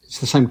Jinim. It's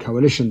the same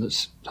coalition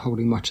that's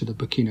holding much of the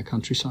Burkina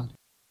countryside.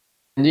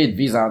 Indeed,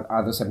 these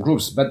are the same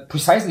groups. But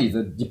precisely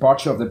the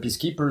departure of the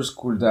peacekeepers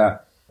could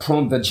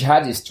prompt the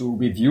jihadists to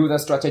review their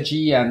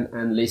strategy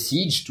and lay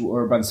siege to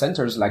urban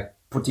centers, like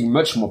putting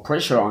much more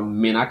pressure on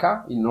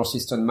Menaka in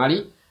northeastern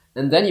Mali,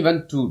 and then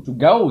even to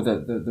Gao,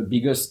 the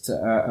biggest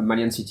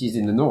Malian cities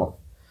in the north.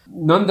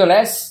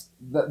 Nonetheless,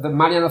 the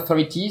Malian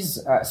authorities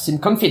seem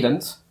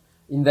confident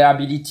in their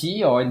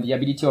ability or in the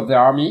ability of their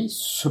army,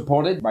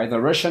 supported by the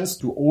Russians,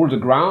 to hold the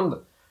ground,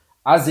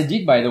 as they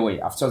did, by the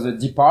way, after the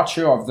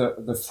departure of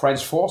the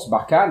French force,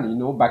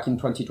 Barkhane, back in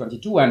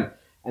 2022. And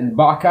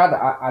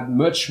Barkhane had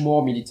much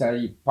more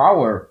military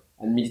power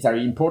and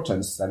military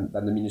importance than the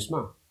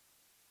MINUSMA.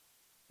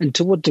 And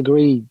to what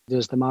degree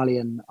does the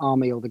Malian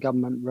army or the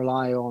government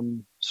rely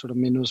on sort of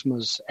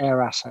MINUSMA's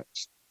air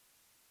assets?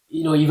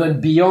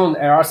 Even beyond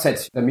air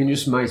assets, the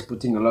MINUSMA is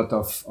putting a lot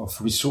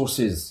of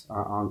resources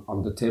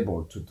on the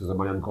table to the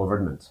Malian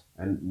government.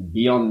 And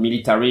beyond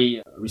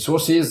military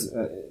resources,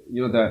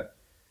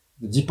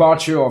 The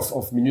departure of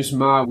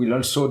MINUSMA will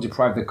also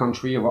deprive the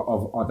country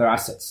of other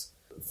assets.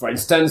 For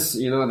instance,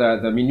 the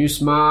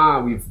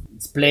MINUSMA with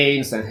its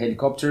planes and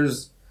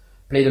helicopters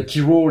played a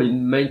key role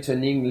in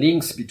maintaining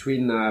links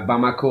between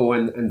Bamako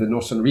and the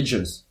northern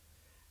regions.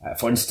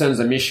 For instance,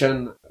 the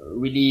mission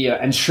really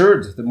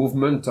ensured the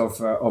movement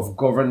of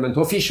government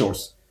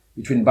officials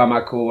between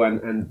Bamako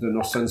and the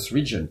northern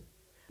region.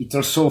 It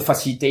also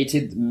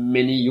facilitated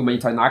many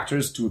humanitarian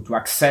actors to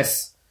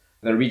access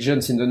the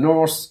regions in the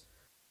north.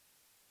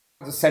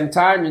 At the same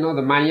time, the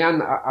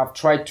Malians have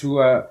tried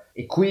to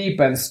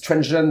equip and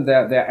strengthen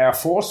their air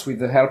force with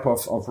the help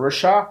of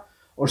Russia.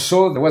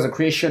 Also, there was a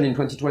creation in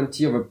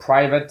 2020 of a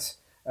private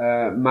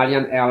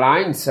Malian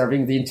airline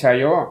serving the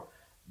interior.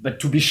 But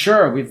to be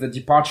sure, with the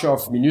departure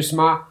of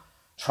MINUSMA,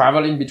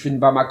 traveling between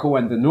Bamako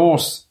and the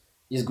north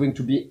is going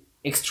to be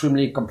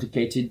extremely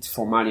complicated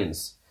for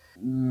Malians.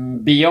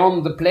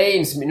 Beyond the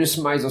planes,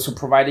 MINUSMA is also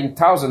providing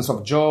thousands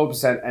of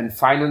jobs and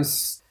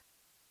finance.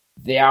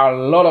 There are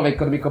a lot of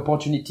economic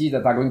opportunities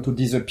that are going to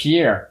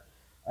disappear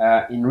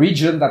in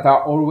regions that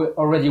are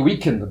already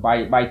weakened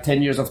by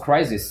 10 years of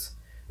crisis.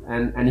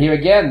 And here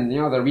again,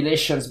 the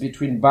relations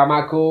between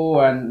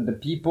Bamako and the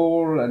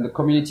people and the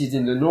communities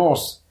in the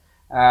north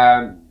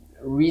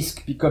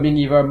risk becoming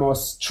even more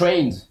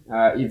strained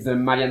if the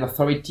Malian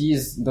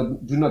authorities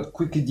do not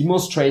quickly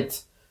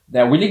demonstrate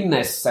their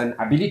willingness and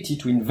ability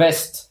to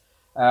invest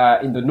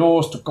in the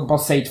north to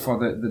compensate for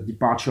the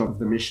departure of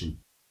the mission.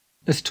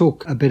 Let's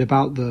talk a bit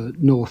about the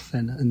north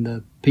and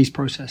the peace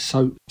process.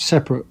 So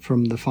separate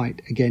from the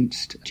fight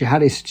against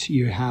jihadists,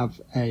 you have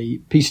a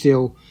peace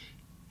deal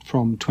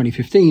from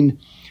 2015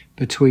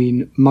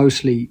 between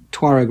mostly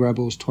Tuareg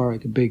rebels,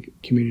 Tuareg, a big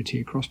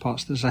community across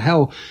parts of the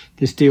Sahel.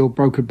 This deal,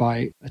 brokered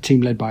by a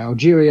team led by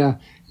Algeria,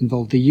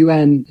 involved the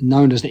UN,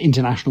 known as the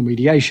international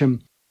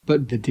mediation,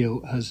 but the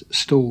deal has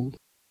stalled.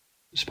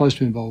 It's supposed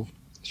to involve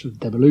sort of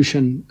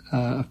devolution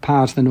of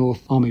power to the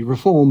north, army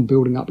reform,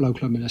 building up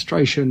local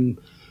administration,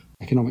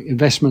 economic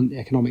investment,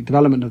 economic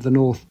development of the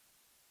north.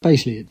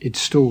 Basically,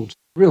 it's stalled.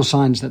 Real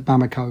signs that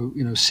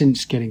Bamako,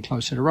 since getting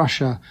closer to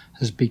Russia,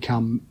 has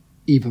become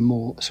even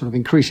more sort of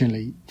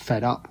increasingly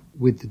fed up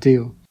with the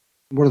deal.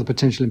 What are the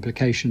potential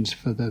implications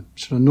for the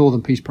sort of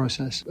northern peace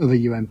process of a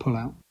UN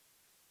pullout?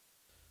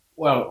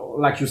 Well,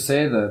 like you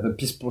say, the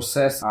peace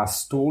process has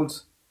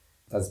stalled.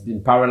 It has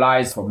been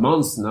paralyzed for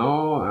months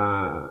now,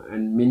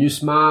 and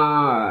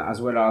MINUSMA, as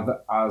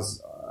well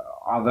as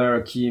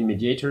other key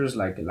mediators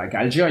like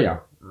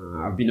Algeria,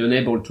 have been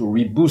unable to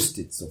reboost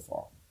it so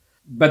far.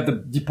 But the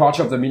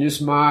departure of the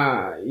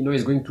MINUSMA,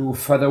 is going to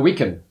further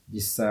weaken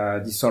this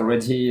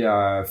already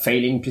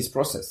failing peace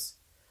process.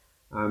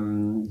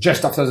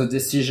 Just after the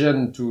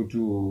decision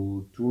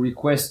to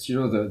request,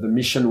 the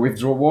mission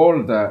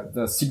withdrawal,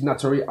 the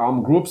signatory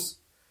armed groups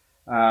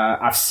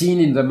have seen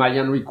in the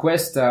Malian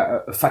request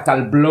a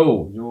fatal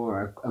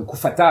blow, un coup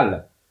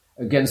fatal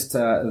against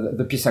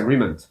the peace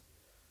agreement.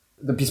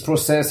 The peace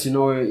process,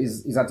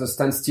 is at a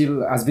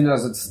standstill, has been at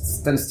a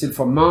standstill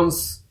for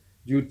months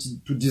due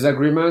to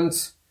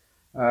disagreement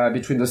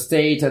between the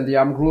state and the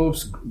armed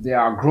groups. There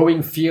are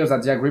growing fears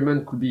that the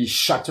agreement could be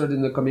shattered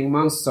in the coming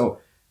months. So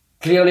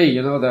clearly,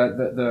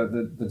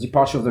 the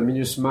departure of the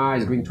MINUSMA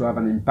is going to have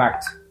an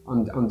impact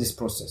on this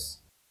process.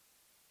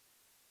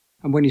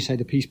 And when you say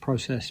the peace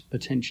process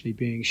potentially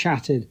being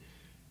shattered,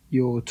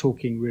 you're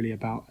talking really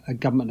about a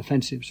government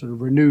offensive, sort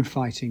of renewed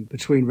fighting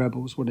between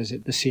rebels. What is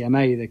it? The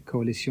CMA, the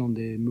Coalition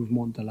des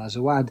Mouvements de la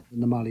Zouad,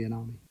 and the Malian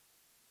army.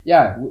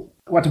 Yeah,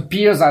 what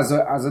appears as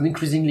an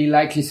increasingly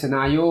likely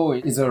scenario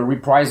is a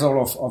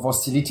reprisal of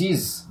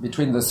hostilities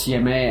between the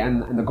CMA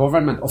and the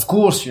government. Of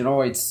course,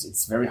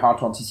 it's very hard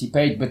to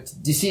anticipate, but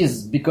this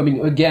is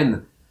becoming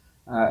again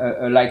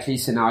a likely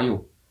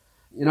scenario.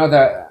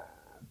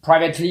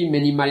 Privately,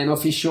 many Malian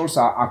officials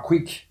are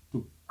quick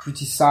to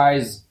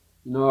criticize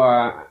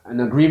an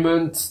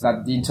agreement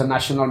that the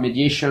international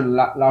mediation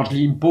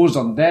largely imposed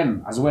on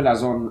them as well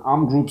as on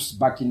armed groups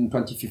back in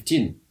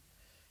 2015.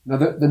 Now,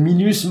 the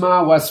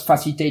MINUSMA was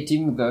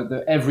facilitating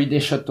the everyday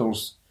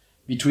shuttles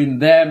between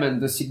them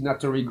and the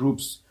signatory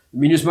groups.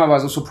 MINUSMA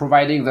was also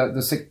providing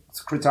the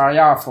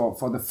secretariat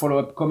for the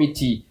follow-up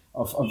committee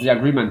of the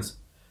agreement.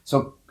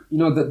 So,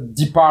 the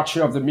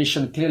departure of the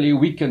mission clearly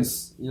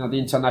weakens, the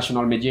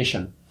international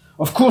mediation.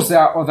 Of course, there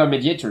are other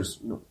mediators.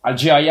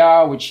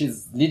 Algeria, which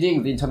is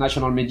leading the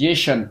international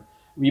mediation,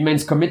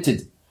 remains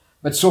committed.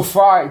 But so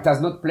far, it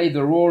has not played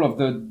the role of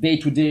the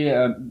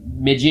day-to-day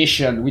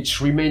mediation, which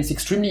remains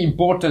extremely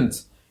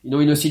important, in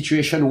a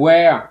situation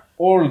where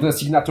all the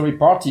signatory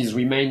parties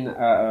remain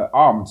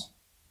armed.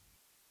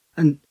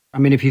 And,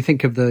 if you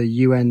think of the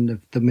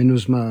UN, the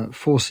MINUSMA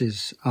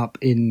forces up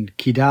in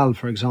Kidal,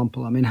 for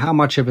example, how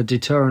much of a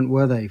deterrent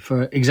were they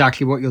for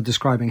exactly what you're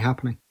describing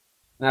happening?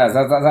 Yeah,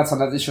 that's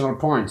an additional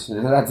point.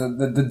 That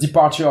the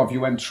departure of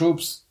UN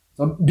troops,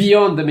 so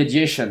beyond the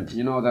mediation,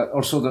 that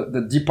also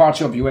the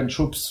departure of UN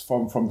troops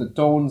from the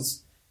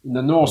towns in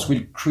the north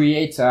will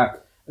create a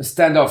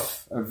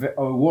standoff,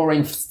 a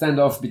warring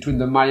standoff between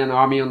the Malian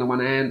army on the one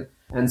hand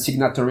and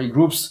signatory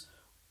groups,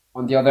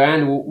 On the other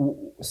hand,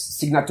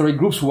 signatory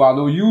groups who are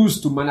now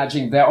used to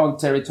managing their own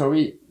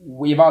territory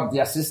without the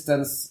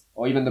assistance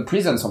or even the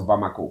presence of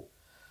Bamako.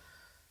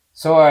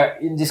 So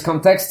in this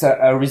context,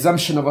 a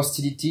resumption of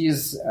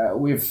hostilities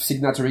with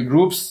signatory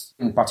groups,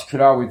 in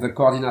particular with the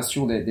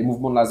Coordination des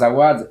Mouvements de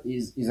l'Azawad,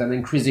 is an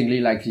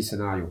increasingly likely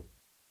scenario.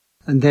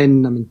 And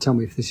then, tell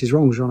me if this is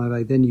wrong,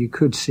 Jean-Hervé, then you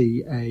could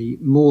see a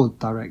more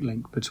direct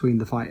link between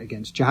the fight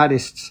against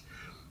jihadists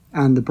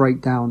and the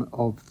breakdown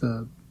of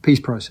the peace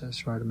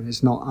process, right?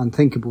 It's not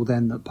unthinkable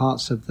then that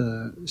parts of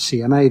the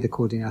CMA, the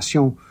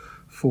Coordination,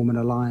 form an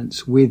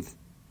alliance with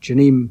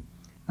Janim,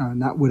 and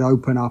that would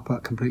open up a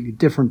completely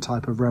different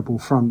type of rebel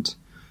front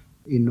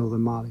in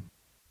northern Mali.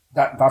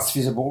 That's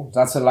feasible.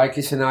 That's a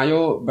likely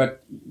scenario,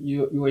 but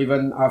you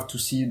even have to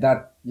see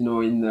that,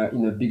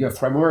 in a bigger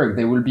framework.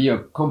 There will be a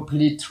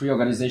complete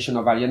reorganization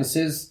of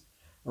alliances.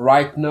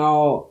 Right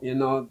now,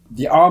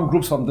 the armed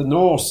groups from the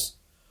north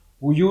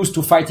who used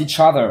to fight each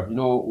other,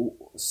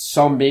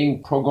 some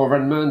being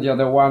pro-government, the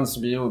other ones,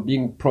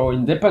 being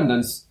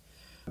pro-independence.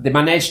 They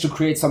managed to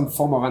create some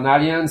form of an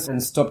alliance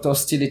and stopped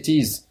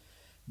hostilities.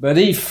 But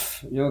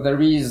if,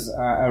 there is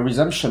a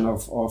resumption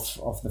of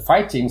the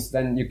fightings,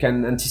 then you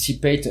can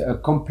anticipate a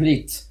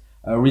complete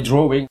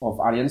redrawing of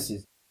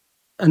alliances.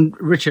 And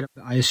Richard,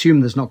 I assume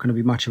there's not going to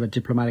be much of a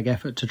diplomatic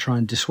effort to try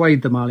and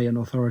dissuade the Malian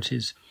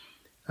authorities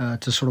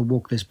to sort of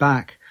walk this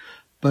back.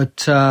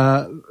 But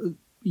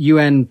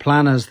UN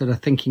planners that are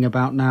thinking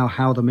about now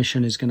how the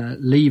mission is going to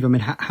leave,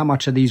 how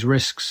much are these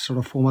risks sort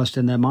of foremost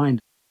in their mind?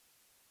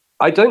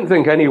 I don't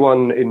think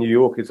anyone in New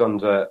York is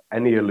under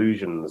any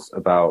illusions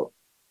about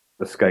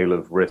the scale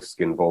of risk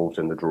involved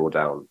in the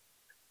drawdown.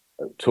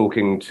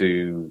 Talking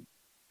to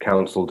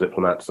council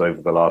diplomats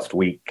over the last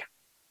week,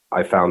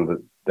 I found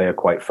that they are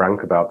quite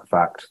frank about the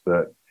fact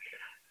that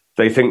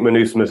they think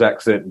MINUSMA's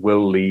exit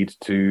will lead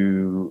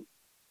to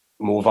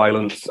more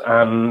violence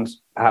and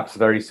perhaps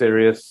very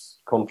serious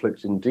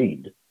conflict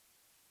indeed.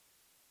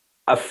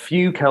 A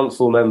few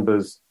council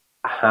members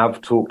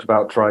have talked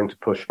about trying to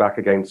push back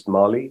against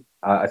Mali.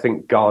 I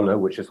think Ghana,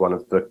 which is one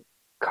of the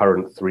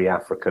current 3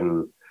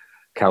 African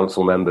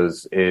council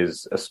members,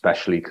 is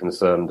especially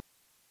concerned.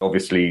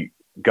 Obviously,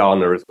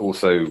 Ghana is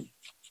also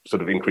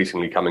sort of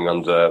increasingly coming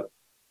under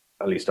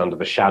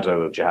the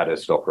shadow of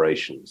jihadist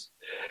operations.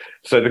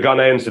 So the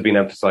Ghanaians have been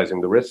emphasizing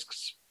the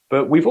risks,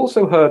 but we've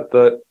also heard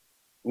that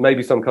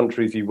maybe some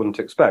countries you wouldn't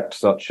expect,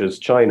 such as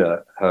China,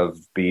 have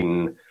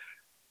been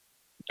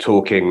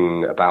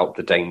talking about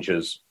the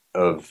dangers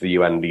of the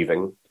UN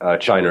leaving.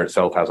 China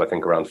itself has, I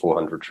think, around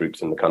 400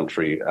 troops in the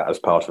country as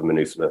part of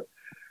MINUSMA.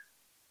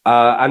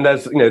 And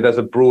there's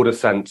a broader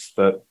sense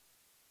that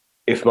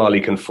if Mali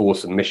can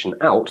force a mission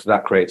out,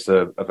 that creates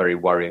a very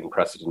worrying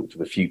precedent for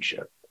the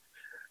future.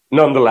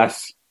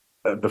 Nonetheless,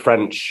 the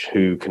French,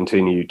 who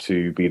continue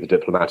to be the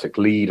diplomatic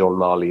lead on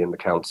Mali in the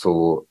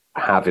council,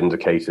 have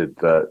indicated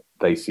that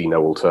they see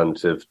no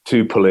alternative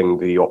to pulling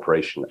the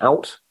operation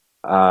out.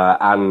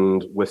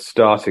 And we're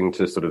starting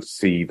to sort of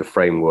see the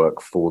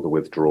framework for the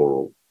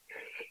withdrawal.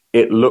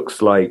 It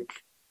looks like,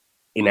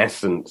 in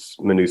essence,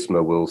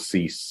 MINUSMA will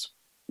cease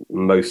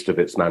most of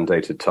its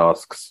mandated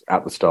tasks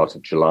at the start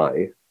of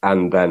July,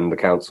 and then the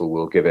council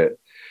will give it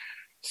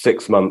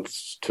 6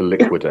 months to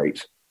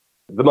liquidate.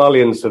 The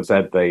Malians have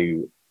said they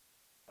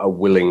are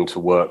willing to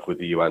work with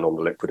the UN on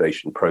the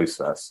liquidation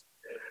process.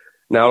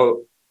 Now,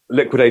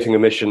 liquidating a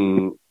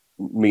mission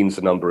means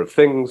a number of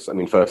things.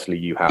 Firstly,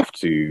 you have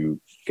to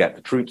get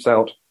the troops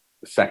out.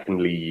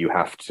 Secondly, you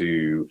have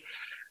to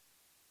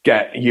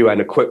get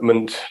UN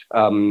equipment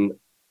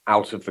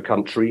out of the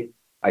country.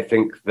 I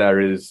think there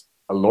is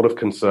a lot of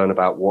concern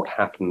about what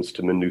happens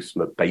to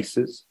MINUSMA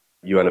bases.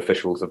 UN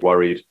officials have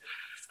worried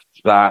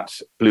that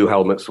Blue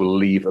Helmets will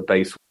leave a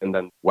base and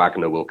then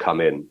Wagner will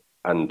come in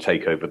and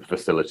take over the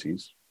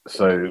facilities.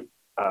 So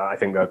I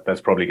think that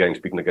there's probably going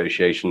to be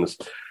negotiations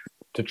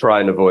to try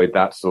and avoid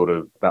that sort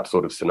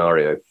of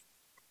scenario.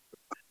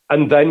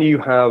 And then you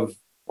have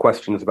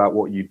questions about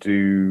what you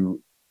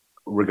do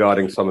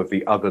regarding some of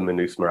the other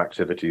MINUSMA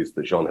activities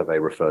that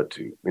Jean-Hervé referred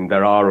to.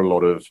 There are a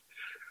lot of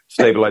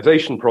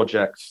stabilization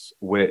projects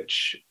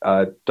which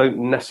don't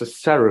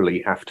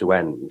necessarily have to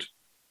end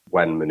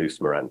when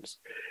MINUSMA ends.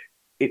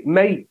 It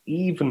may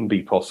even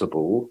be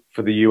possible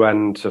for the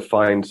UN to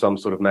find some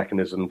sort of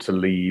mechanism to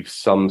leave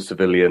some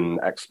civilian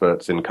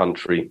experts in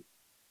country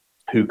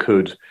who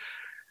could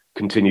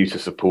continue to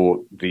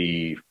support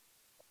the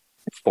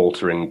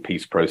faltering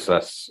peace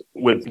process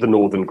with the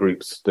northern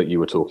groups that you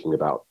were talking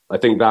about. I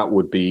think that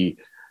would be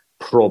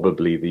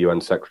probably the UN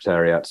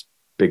Secretariat's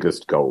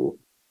biggest goal,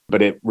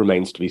 but it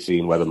remains to be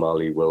seen whether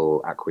Mali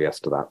will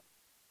acquiesce to that.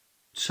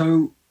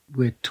 So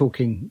we're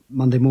talking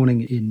Monday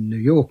morning in New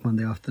York,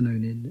 Monday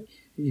afternoon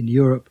in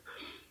Europe,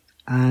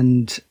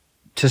 and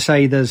to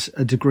say there's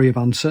a degree of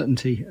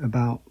uncertainty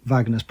about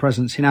Wagner's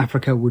presence in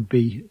Africa would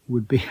be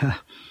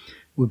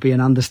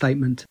an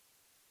understatement.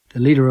 The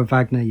leader of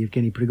Wagner,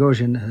 Yevgeny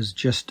Prigozhin, has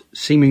just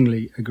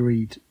seemingly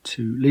agreed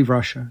to leave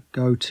Russia,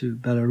 go to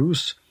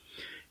Belarus.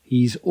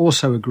 He's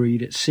also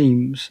agreed, it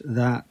seems,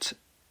 that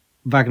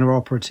Wagner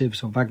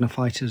operatives or Wagner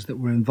fighters that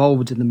were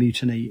involved in the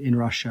mutiny in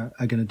Russia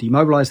are going to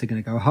demobilize, they're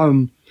going to go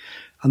home,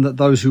 and that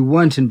those who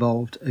weren't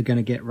involved are going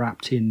to get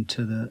wrapped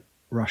into the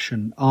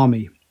Russian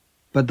army.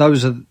 But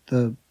those are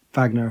the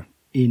Wagner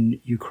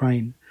in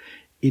Ukraine.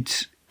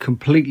 It's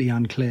completely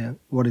unclear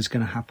what is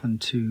going to happen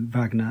to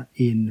Wagner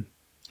in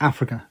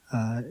Africa.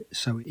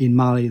 So in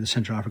Mali, the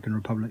Central African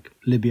Republic,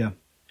 Libya,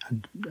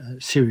 and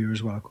Syria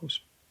as well, of course.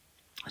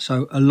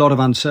 So a lot of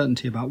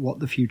uncertainty about what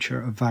the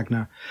future of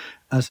Wagner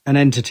as an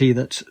entity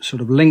that's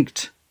sort of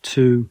linked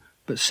to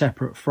but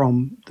separate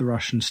from the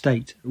Russian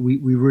state. We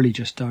really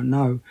just don't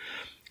know.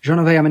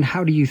 Jean-Hervé, I mean,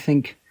 how do you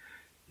think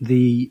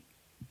the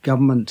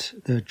government,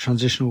 the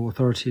transitional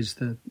authorities,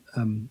 the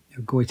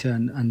Goita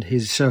and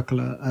his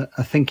circle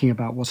are thinking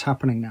about what's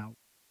happening now?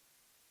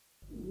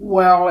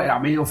 Well, I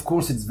mean, of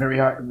course, it's very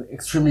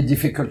extremely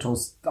difficult to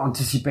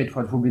anticipate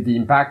what will be the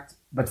impact.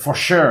 But for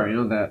sure,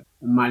 the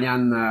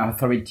Malian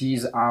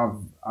authorities have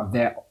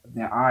their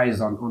eyes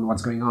on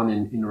what's going on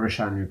in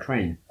Russia and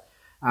Ukraine.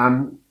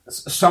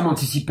 Some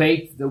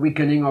anticipate the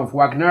weakening of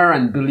Wagner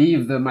and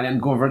believe the Malian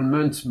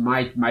government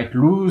might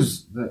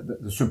lose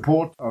the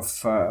support of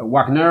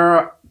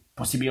Wagner,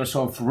 possibly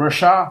also of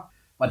Russia.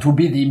 What will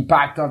be the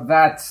impact of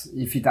that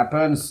if it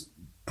happens?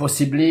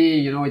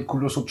 Possibly, it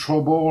could also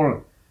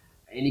trouble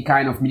any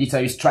kind of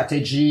military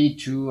strategy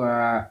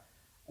to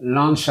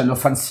launch an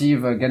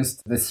offensive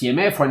against the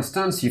CMA, for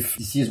instance, if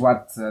this is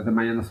what the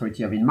Malian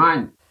authority have in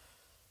mind.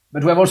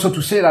 But we have also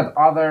to say that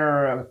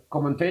other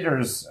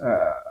commentators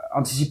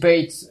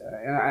anticipate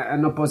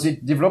an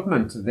opposite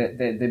development.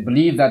 They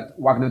believe that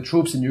Wagner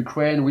troops in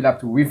Ukraine will have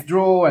to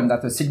withdraw and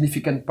that a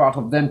significant part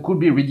of them could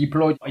be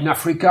redeployed in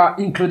Africa,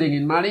 including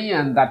in Mali,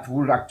 and that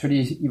would actually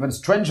even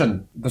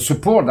strengthen the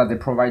support that they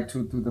provide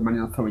to the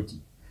Malian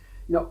authority.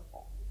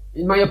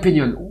 In my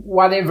opinion,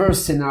 whatever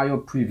scenario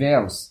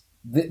prevails,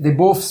 they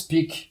both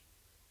speak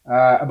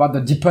about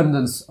the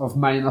dependence of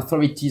Malian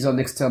authorities on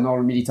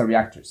external military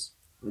actors.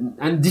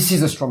 And this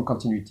is a strong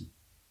continuity.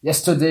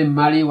 Yesterday,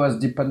 Mali was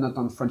dependent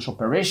on French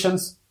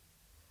operations.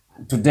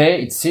 And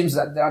today, it seems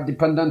that they are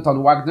dependent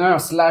on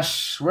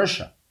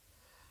Wagner/Russia.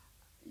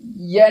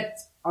 Yet,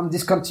 on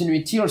this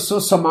continuity, also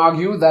some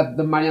argue that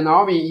the Malian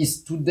army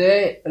is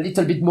today a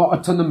little bit more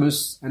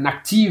autonomous and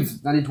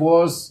active than it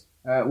was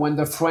when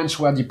the French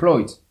were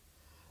deployed.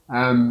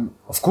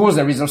 Of course,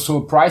 there is also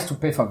a price to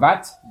pay for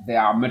that.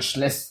 There are much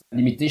less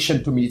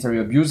limitation to military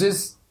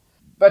abuses.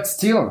 But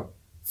still,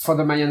 for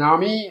the Malian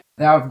army,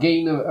 they have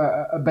gained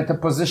a better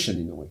position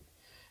in a way.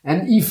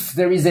 And if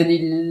there is any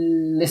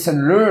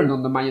lesson learned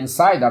on the Malian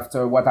side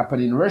after what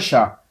happened in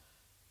Russia,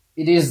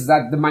 it is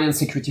that the Malian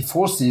security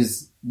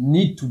forces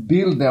need to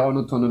build their own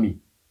autonomy.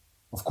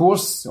 Of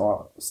course,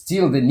 or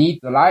still they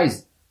need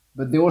allies,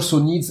 but they also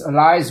need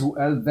allies who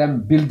help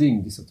them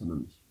building this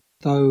autonomy.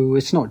 Though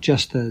it's not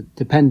just the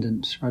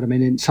dependence, right? I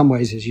mean, in some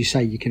ways, as you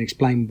say, you can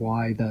explain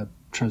why the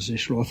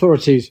transitional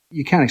authorities,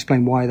 you can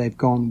explain why they've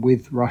gone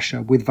with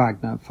Russia, with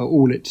Wagner, for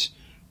all its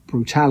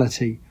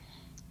brutality,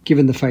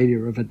 given the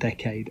failure of a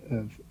decade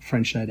of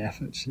French-led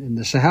efforts in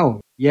the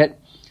Sahel.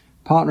 Yet,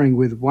 partnering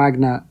with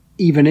Wagner,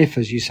 even if,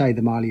 as you say,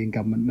 the Malian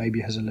government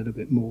maybe has a little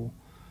bit more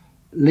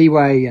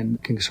leeway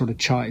and can sort of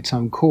chart its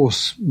own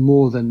course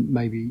more than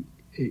maybe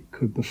it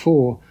could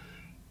before,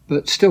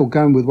 but still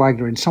going with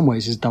Wagner in some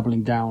ways is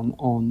doubling down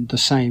on the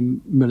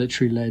same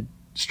military-led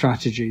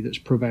strategy that's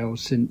prevailed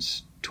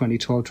since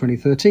 2012,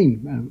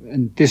 2013,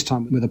 and this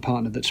time with a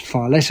partner that's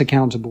far less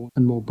accountable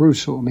and more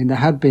brutal. I mean, there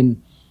had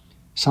been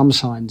some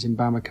signs in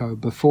Bamako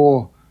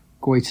before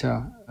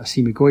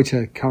Assimi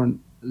Goita, current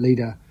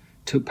leader,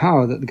 took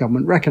power, that the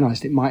government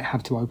recognised it might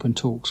have to open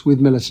talks with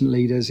militant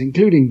leaders,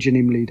 including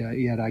Jinim leader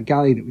Iyad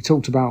Ghali that we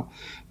talked about,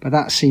 but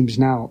that seems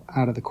now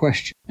out of the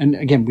question. And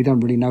again, we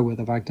don't really know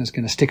whether Wagner's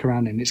going to stick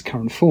around in its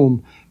current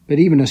form, but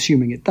even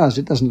assuming it does,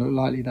 it doesn't look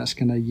likely that's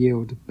going to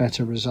yield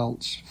better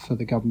results for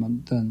the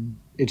government than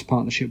its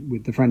partnership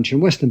with the French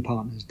and Western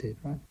partners did,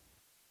 right?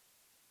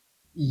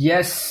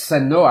 Yes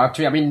and no,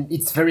 actually. I mean,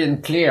 it's very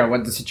unclear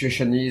what the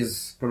situation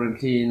is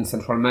currently in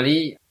central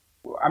Mali.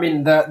 I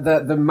mean,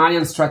 the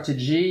Malian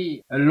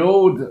strategy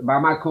allowed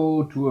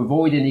Bamako to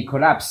avoid any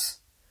collapse.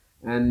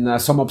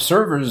 And some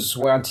observers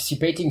were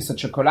anticipating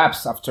such a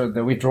collapse after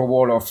the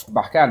withdrawal of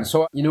Barkhane.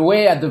 So, in a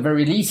way, at the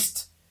very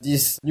least,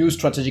 this new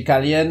strategic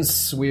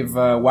alliance with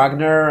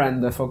Wagner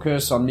and the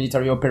focus on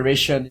military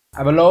operation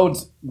have allowed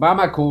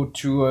Bamako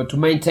to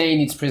maintain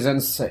its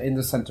presence in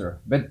the center.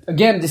 But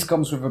again, this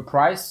comes with a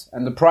price,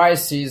 and the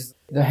price is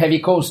the heavy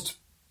cost,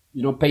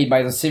 paid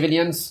by the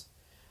civilians,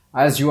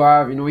 as you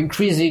have,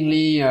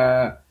 increasingly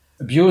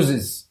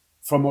abuses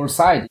from all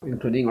sides,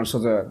 including also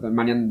the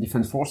Malian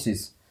Defense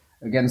Forces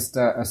against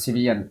a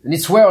civilian. And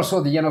it's where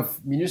also the end of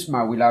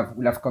MINUSMA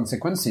will have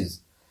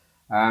consequences.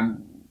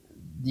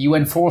 The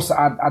UN force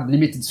had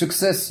limited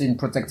success in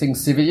protecting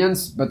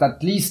civilians, but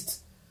at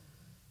least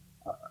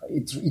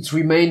it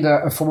remained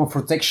a form of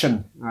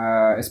protection,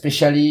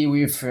 especially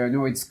with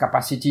its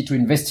capacity to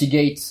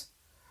investigate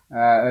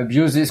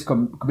abuses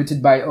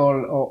committed by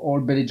all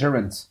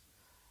belligerents.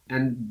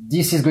 And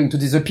this is going to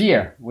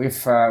disappear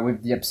with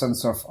the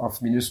absence of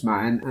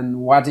MINUSMA. And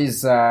what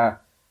is a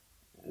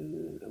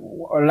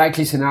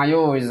likely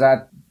scenario is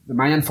that the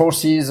Malian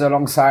forces,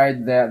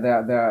 alongside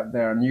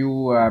their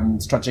new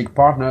strategic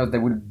partners, they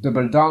will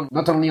double down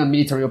not only on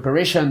military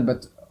operation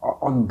but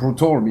on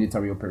brutal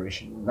military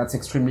operation. That's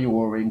extremely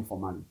worrying for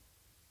Mali.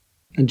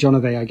 And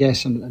Jonathan, I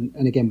guess,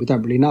 and again, we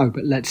don't really know,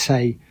 but let's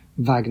say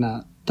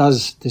Wagner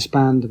does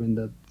disband. I mean,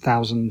 the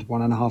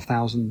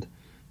 1,500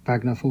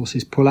 Wagner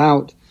forces pull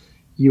out,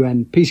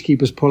 UN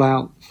peacekeepers pull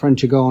out,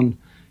 French are gone.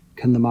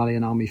 Can the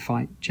Malian army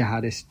fight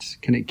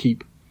jihadists? Can it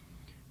keep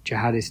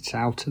jihadists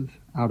out of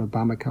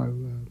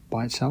Bamako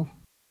by itself?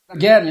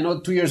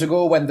 Again, 2 years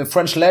ago when the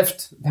French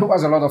left, there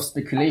was a lot of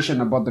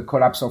speculation about the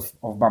collapse of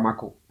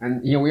Bamako.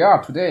 And here we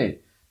are today.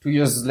 2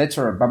 years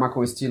later,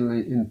 Bamako is still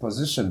in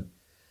position.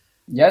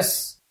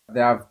 Yes, they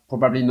have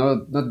probably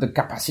not the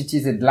capacity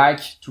they'd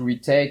like to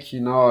retake,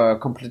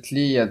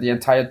 completely the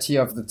entirety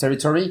of the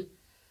territory.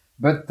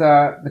 But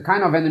the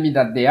kind of enemy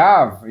that they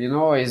have,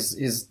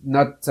 is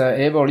not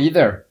able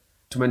either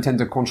to maintain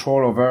the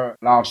control over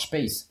large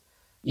space.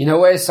 In a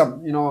way,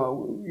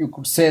 you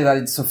could say that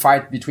it's a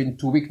fight between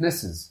two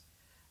weaknesses.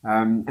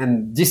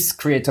 And this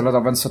creates a lot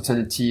of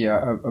uncertainty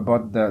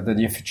about the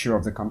near future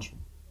of the country.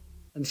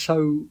 And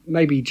so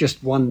maybe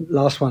just one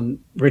last one,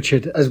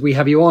 Richard, as we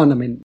have you on. I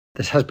mean,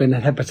 this has been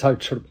an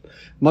episode sort of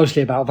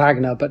mostly about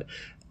Wagner, but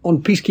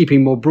on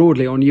peacekeeping more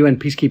broadly, on UN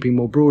peacekeeping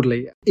more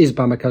broadly, is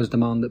Bamako's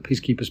demand that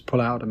peacekeepers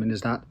pull out? I mean,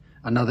 is that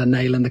another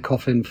nail in the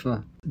coffin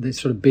for this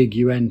sort of big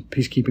UN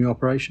peacekeeping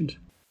operations?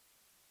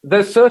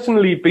 There's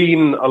certainly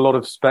been a lot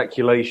of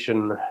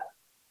speculation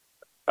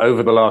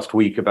over the last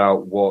week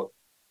about what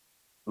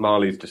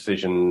Mali's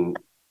decision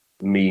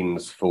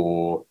means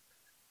for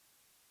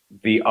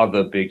the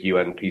other big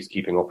UN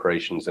peacekeeping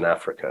operations in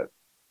Africa,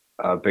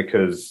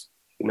 because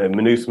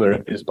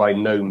MINUSMA is by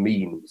no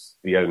means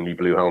the only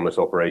Blue Helmet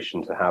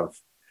operation to have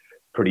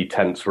pretty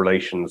tense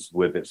relations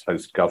with its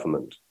host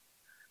government.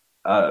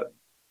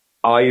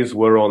 Eyes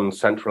were on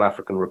Central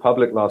African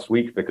Republic last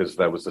week because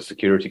there was the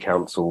Security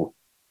Council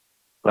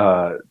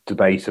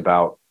debate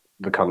about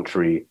the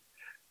country,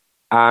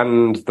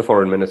 and the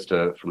foreign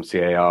minister from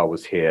CAR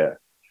was here.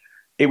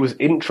 It was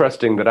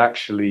interesting that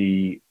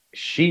actually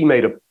she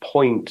made a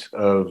point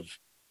of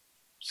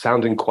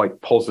sounding quite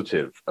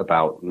positive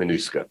about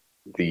MINUSCA,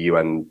 the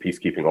UN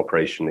peacekeeping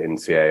operation in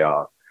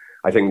CAR.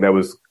 I think there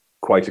was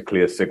quite a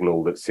clear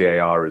signal that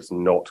CAR is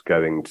not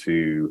going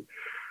to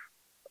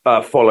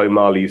follow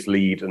Mali's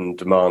lead and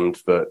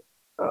demand that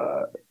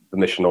the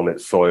mission on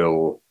its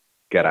soil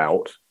get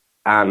out.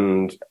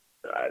 And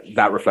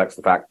that reflects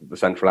the fact that the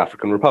Central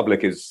African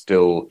Republic is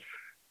still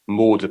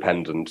more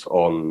dependent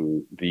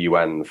on the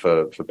UN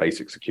for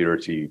basic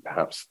security,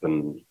 perhaps,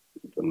 than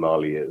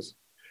Mali is.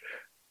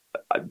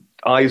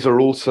 Eyes are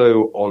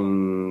also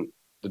on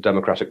the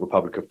Democratic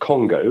Republic of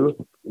Congo,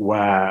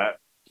 where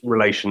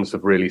relations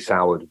have really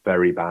soured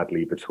very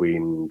badly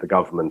between the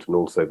government and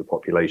also the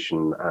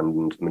population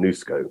and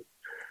MINUSCA,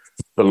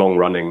 the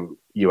long-running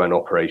UN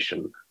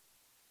operation.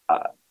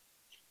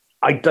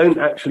 I don't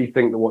actually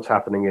think that what's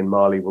happening in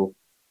Mali will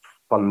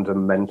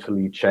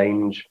fundamentally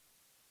change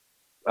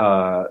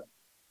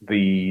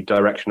the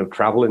direction of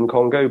travel in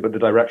Congo, but the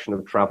direction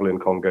of travel in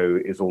Congo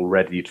is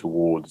already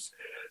towards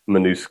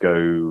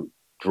MINUSCA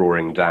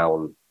drawing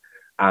down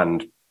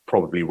and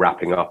probably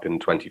wrapping up in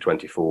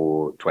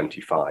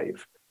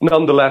 2024-25.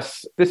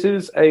 Nonetheless, this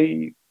is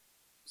a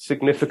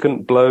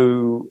significant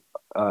blow,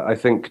 I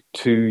think,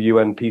 to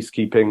UN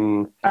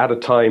peacekeeping at a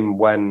time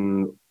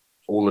when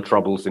all the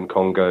troubles in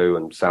Congo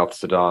and South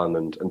Sudan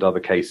and other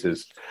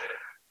cases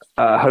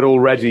had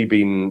already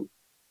been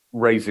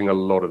raising a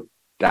lot of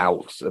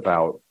doubts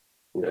about,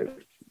 the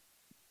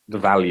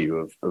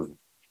value of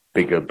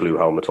bigger Blue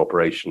Helmet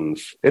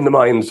operations in the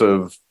minds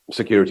of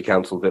Security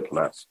Council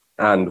diplomats.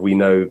 And we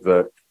know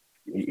that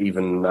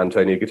even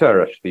Antonio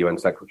Guterres, the UN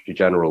Secretary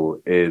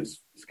General,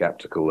 is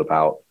skeptical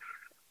about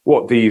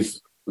what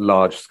these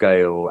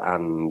large-scale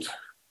and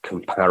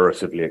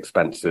comparatively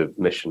expensive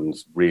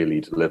missions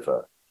really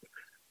deliver.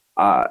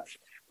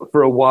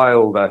 For a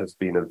while, there has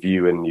been a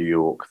view in New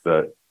York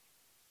that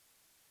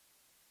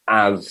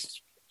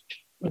as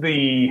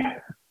the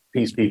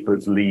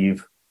peacekeepers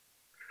leave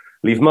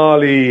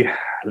Mali,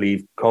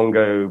 leave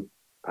Congo,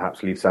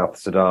 perhaps leave South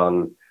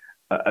Sudan,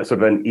 a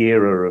sort of an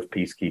era of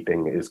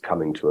peacekeeping is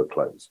coming to a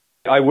close.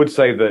 I would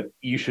say that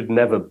you should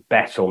never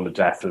bet on the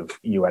death of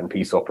UN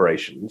peace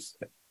operations.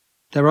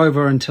 They're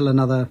over until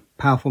another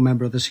powerful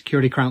member of the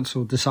Security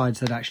Council decides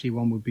that actually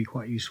one would be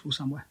quite useful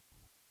somewhere.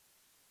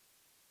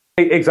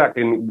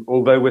 Exactly. And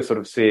although we're sort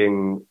of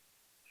seeing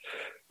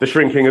the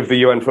shrinking of the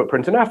UN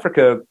footprint in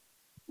Africa,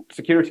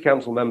 Security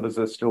Council members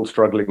are still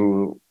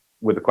struggling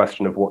with the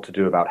question of what to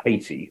do about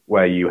Haiti,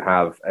 where you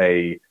have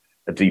a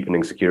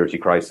deepening security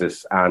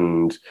crisis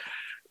and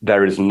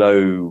there is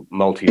no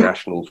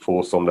multinational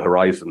force on the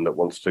horizon that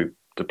wants to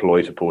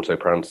deploy to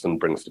Port-au-Prince and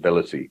bring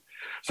stability.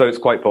 So it's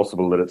quite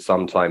possible that at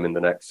some time in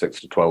the next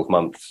 6 to 12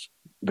 months,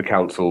 the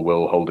Council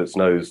will hold its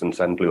nose and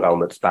send Blue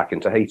Helmets back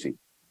into Haiti.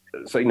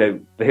 So,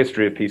 the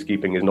history of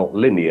peacekeeping is not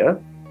linear,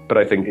 but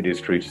I think it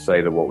is true to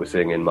say that what we're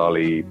seeing in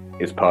Mali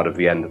is part of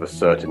the end of a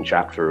certain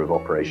chapter of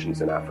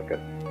operations in Africa.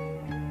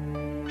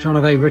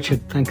 Jean-Hervé,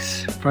 Richard,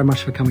 thanks very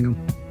much for coming on.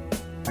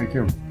 Thank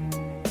you.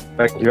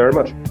 Thank you very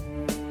much.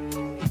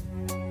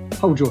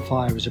 Hold Your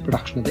Fire is a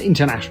production of the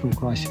International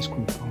Crisis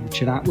Group. I'm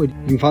Richard Atwood.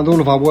 You can find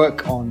all of our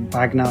work on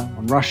Wagner,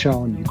 on Russia,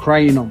 on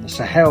Ukraine, on the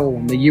Sahel,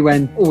 on the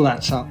UN. All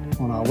that's up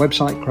on our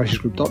website,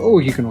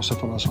 crisisgroup.org. You can also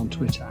follow us on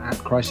Twitter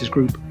 @Crisis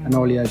Group.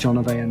 Anolia,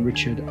 Jean-Hervé and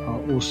Richard are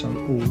also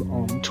all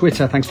on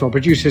Twitter. Thanks to our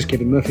producers,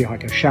 Kevin Murphy,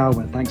 Heiko Schau,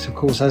 and thanks, of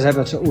course, as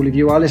ever, to all of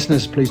you, our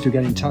listeners. Please do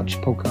get in touch,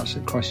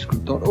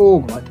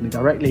 podcast@crisisgroup.org. Write to me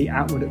directly,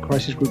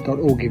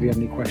 atwood@crisisgroup.org, if you have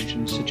any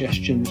questions,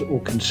 suggestions or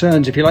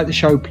concerns. If you like the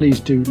show, please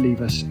do leave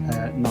us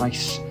a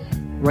nice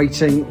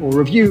rating or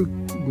review.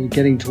 We're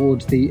getting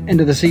towards the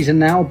end of the season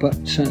now, but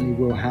certainly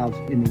we'll have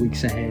in the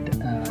weeks ahead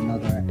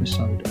another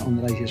episode on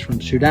the latest from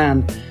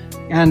Sudan.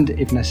 And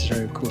if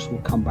necessary, of course,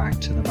 we'll come back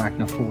to the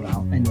Wagner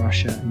fallout in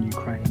Russia and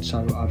Ukraine.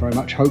 So I very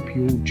much hope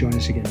you'll join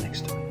us again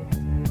next time.